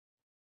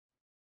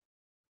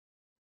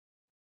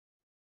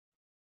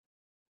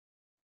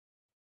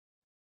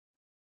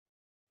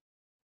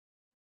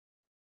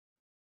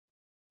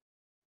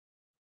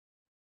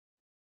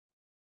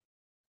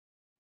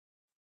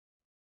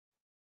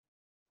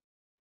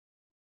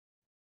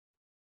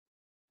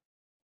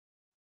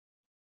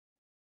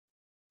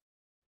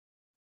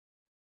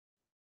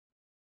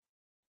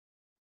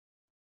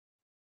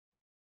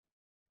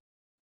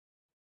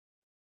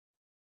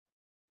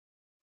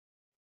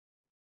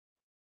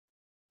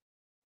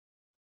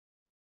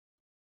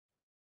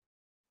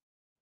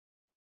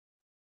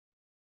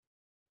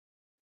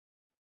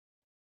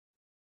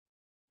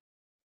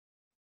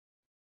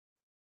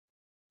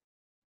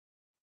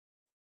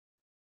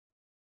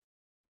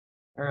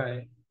 All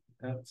right,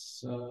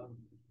 that's uh,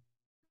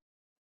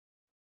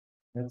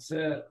 that's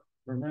it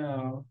for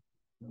now.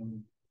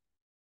 Um,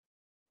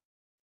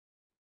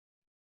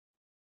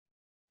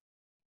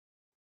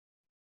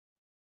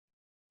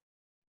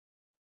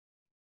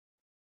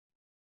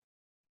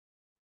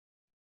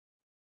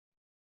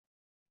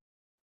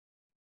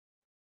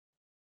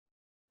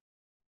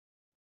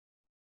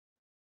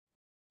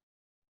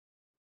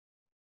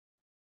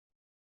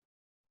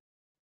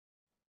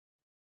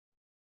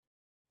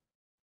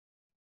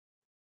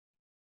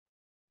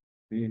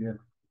 be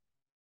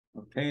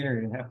a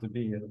painter, you have to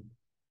be a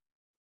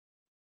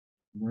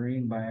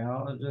marine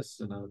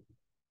biologist and a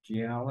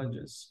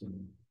geologist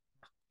and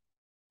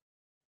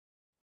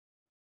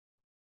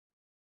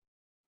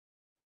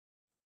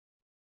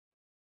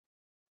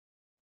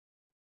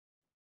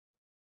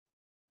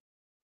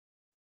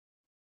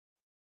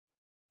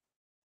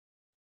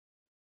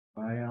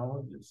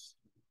biologist.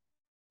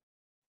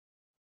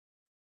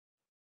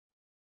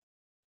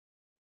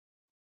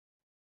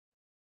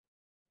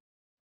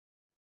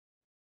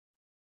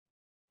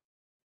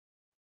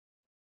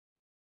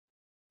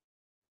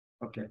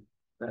 Okay,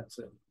 that's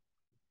it.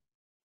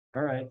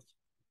 All right,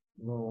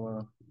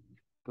 we'll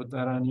put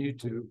that on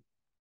YouTube.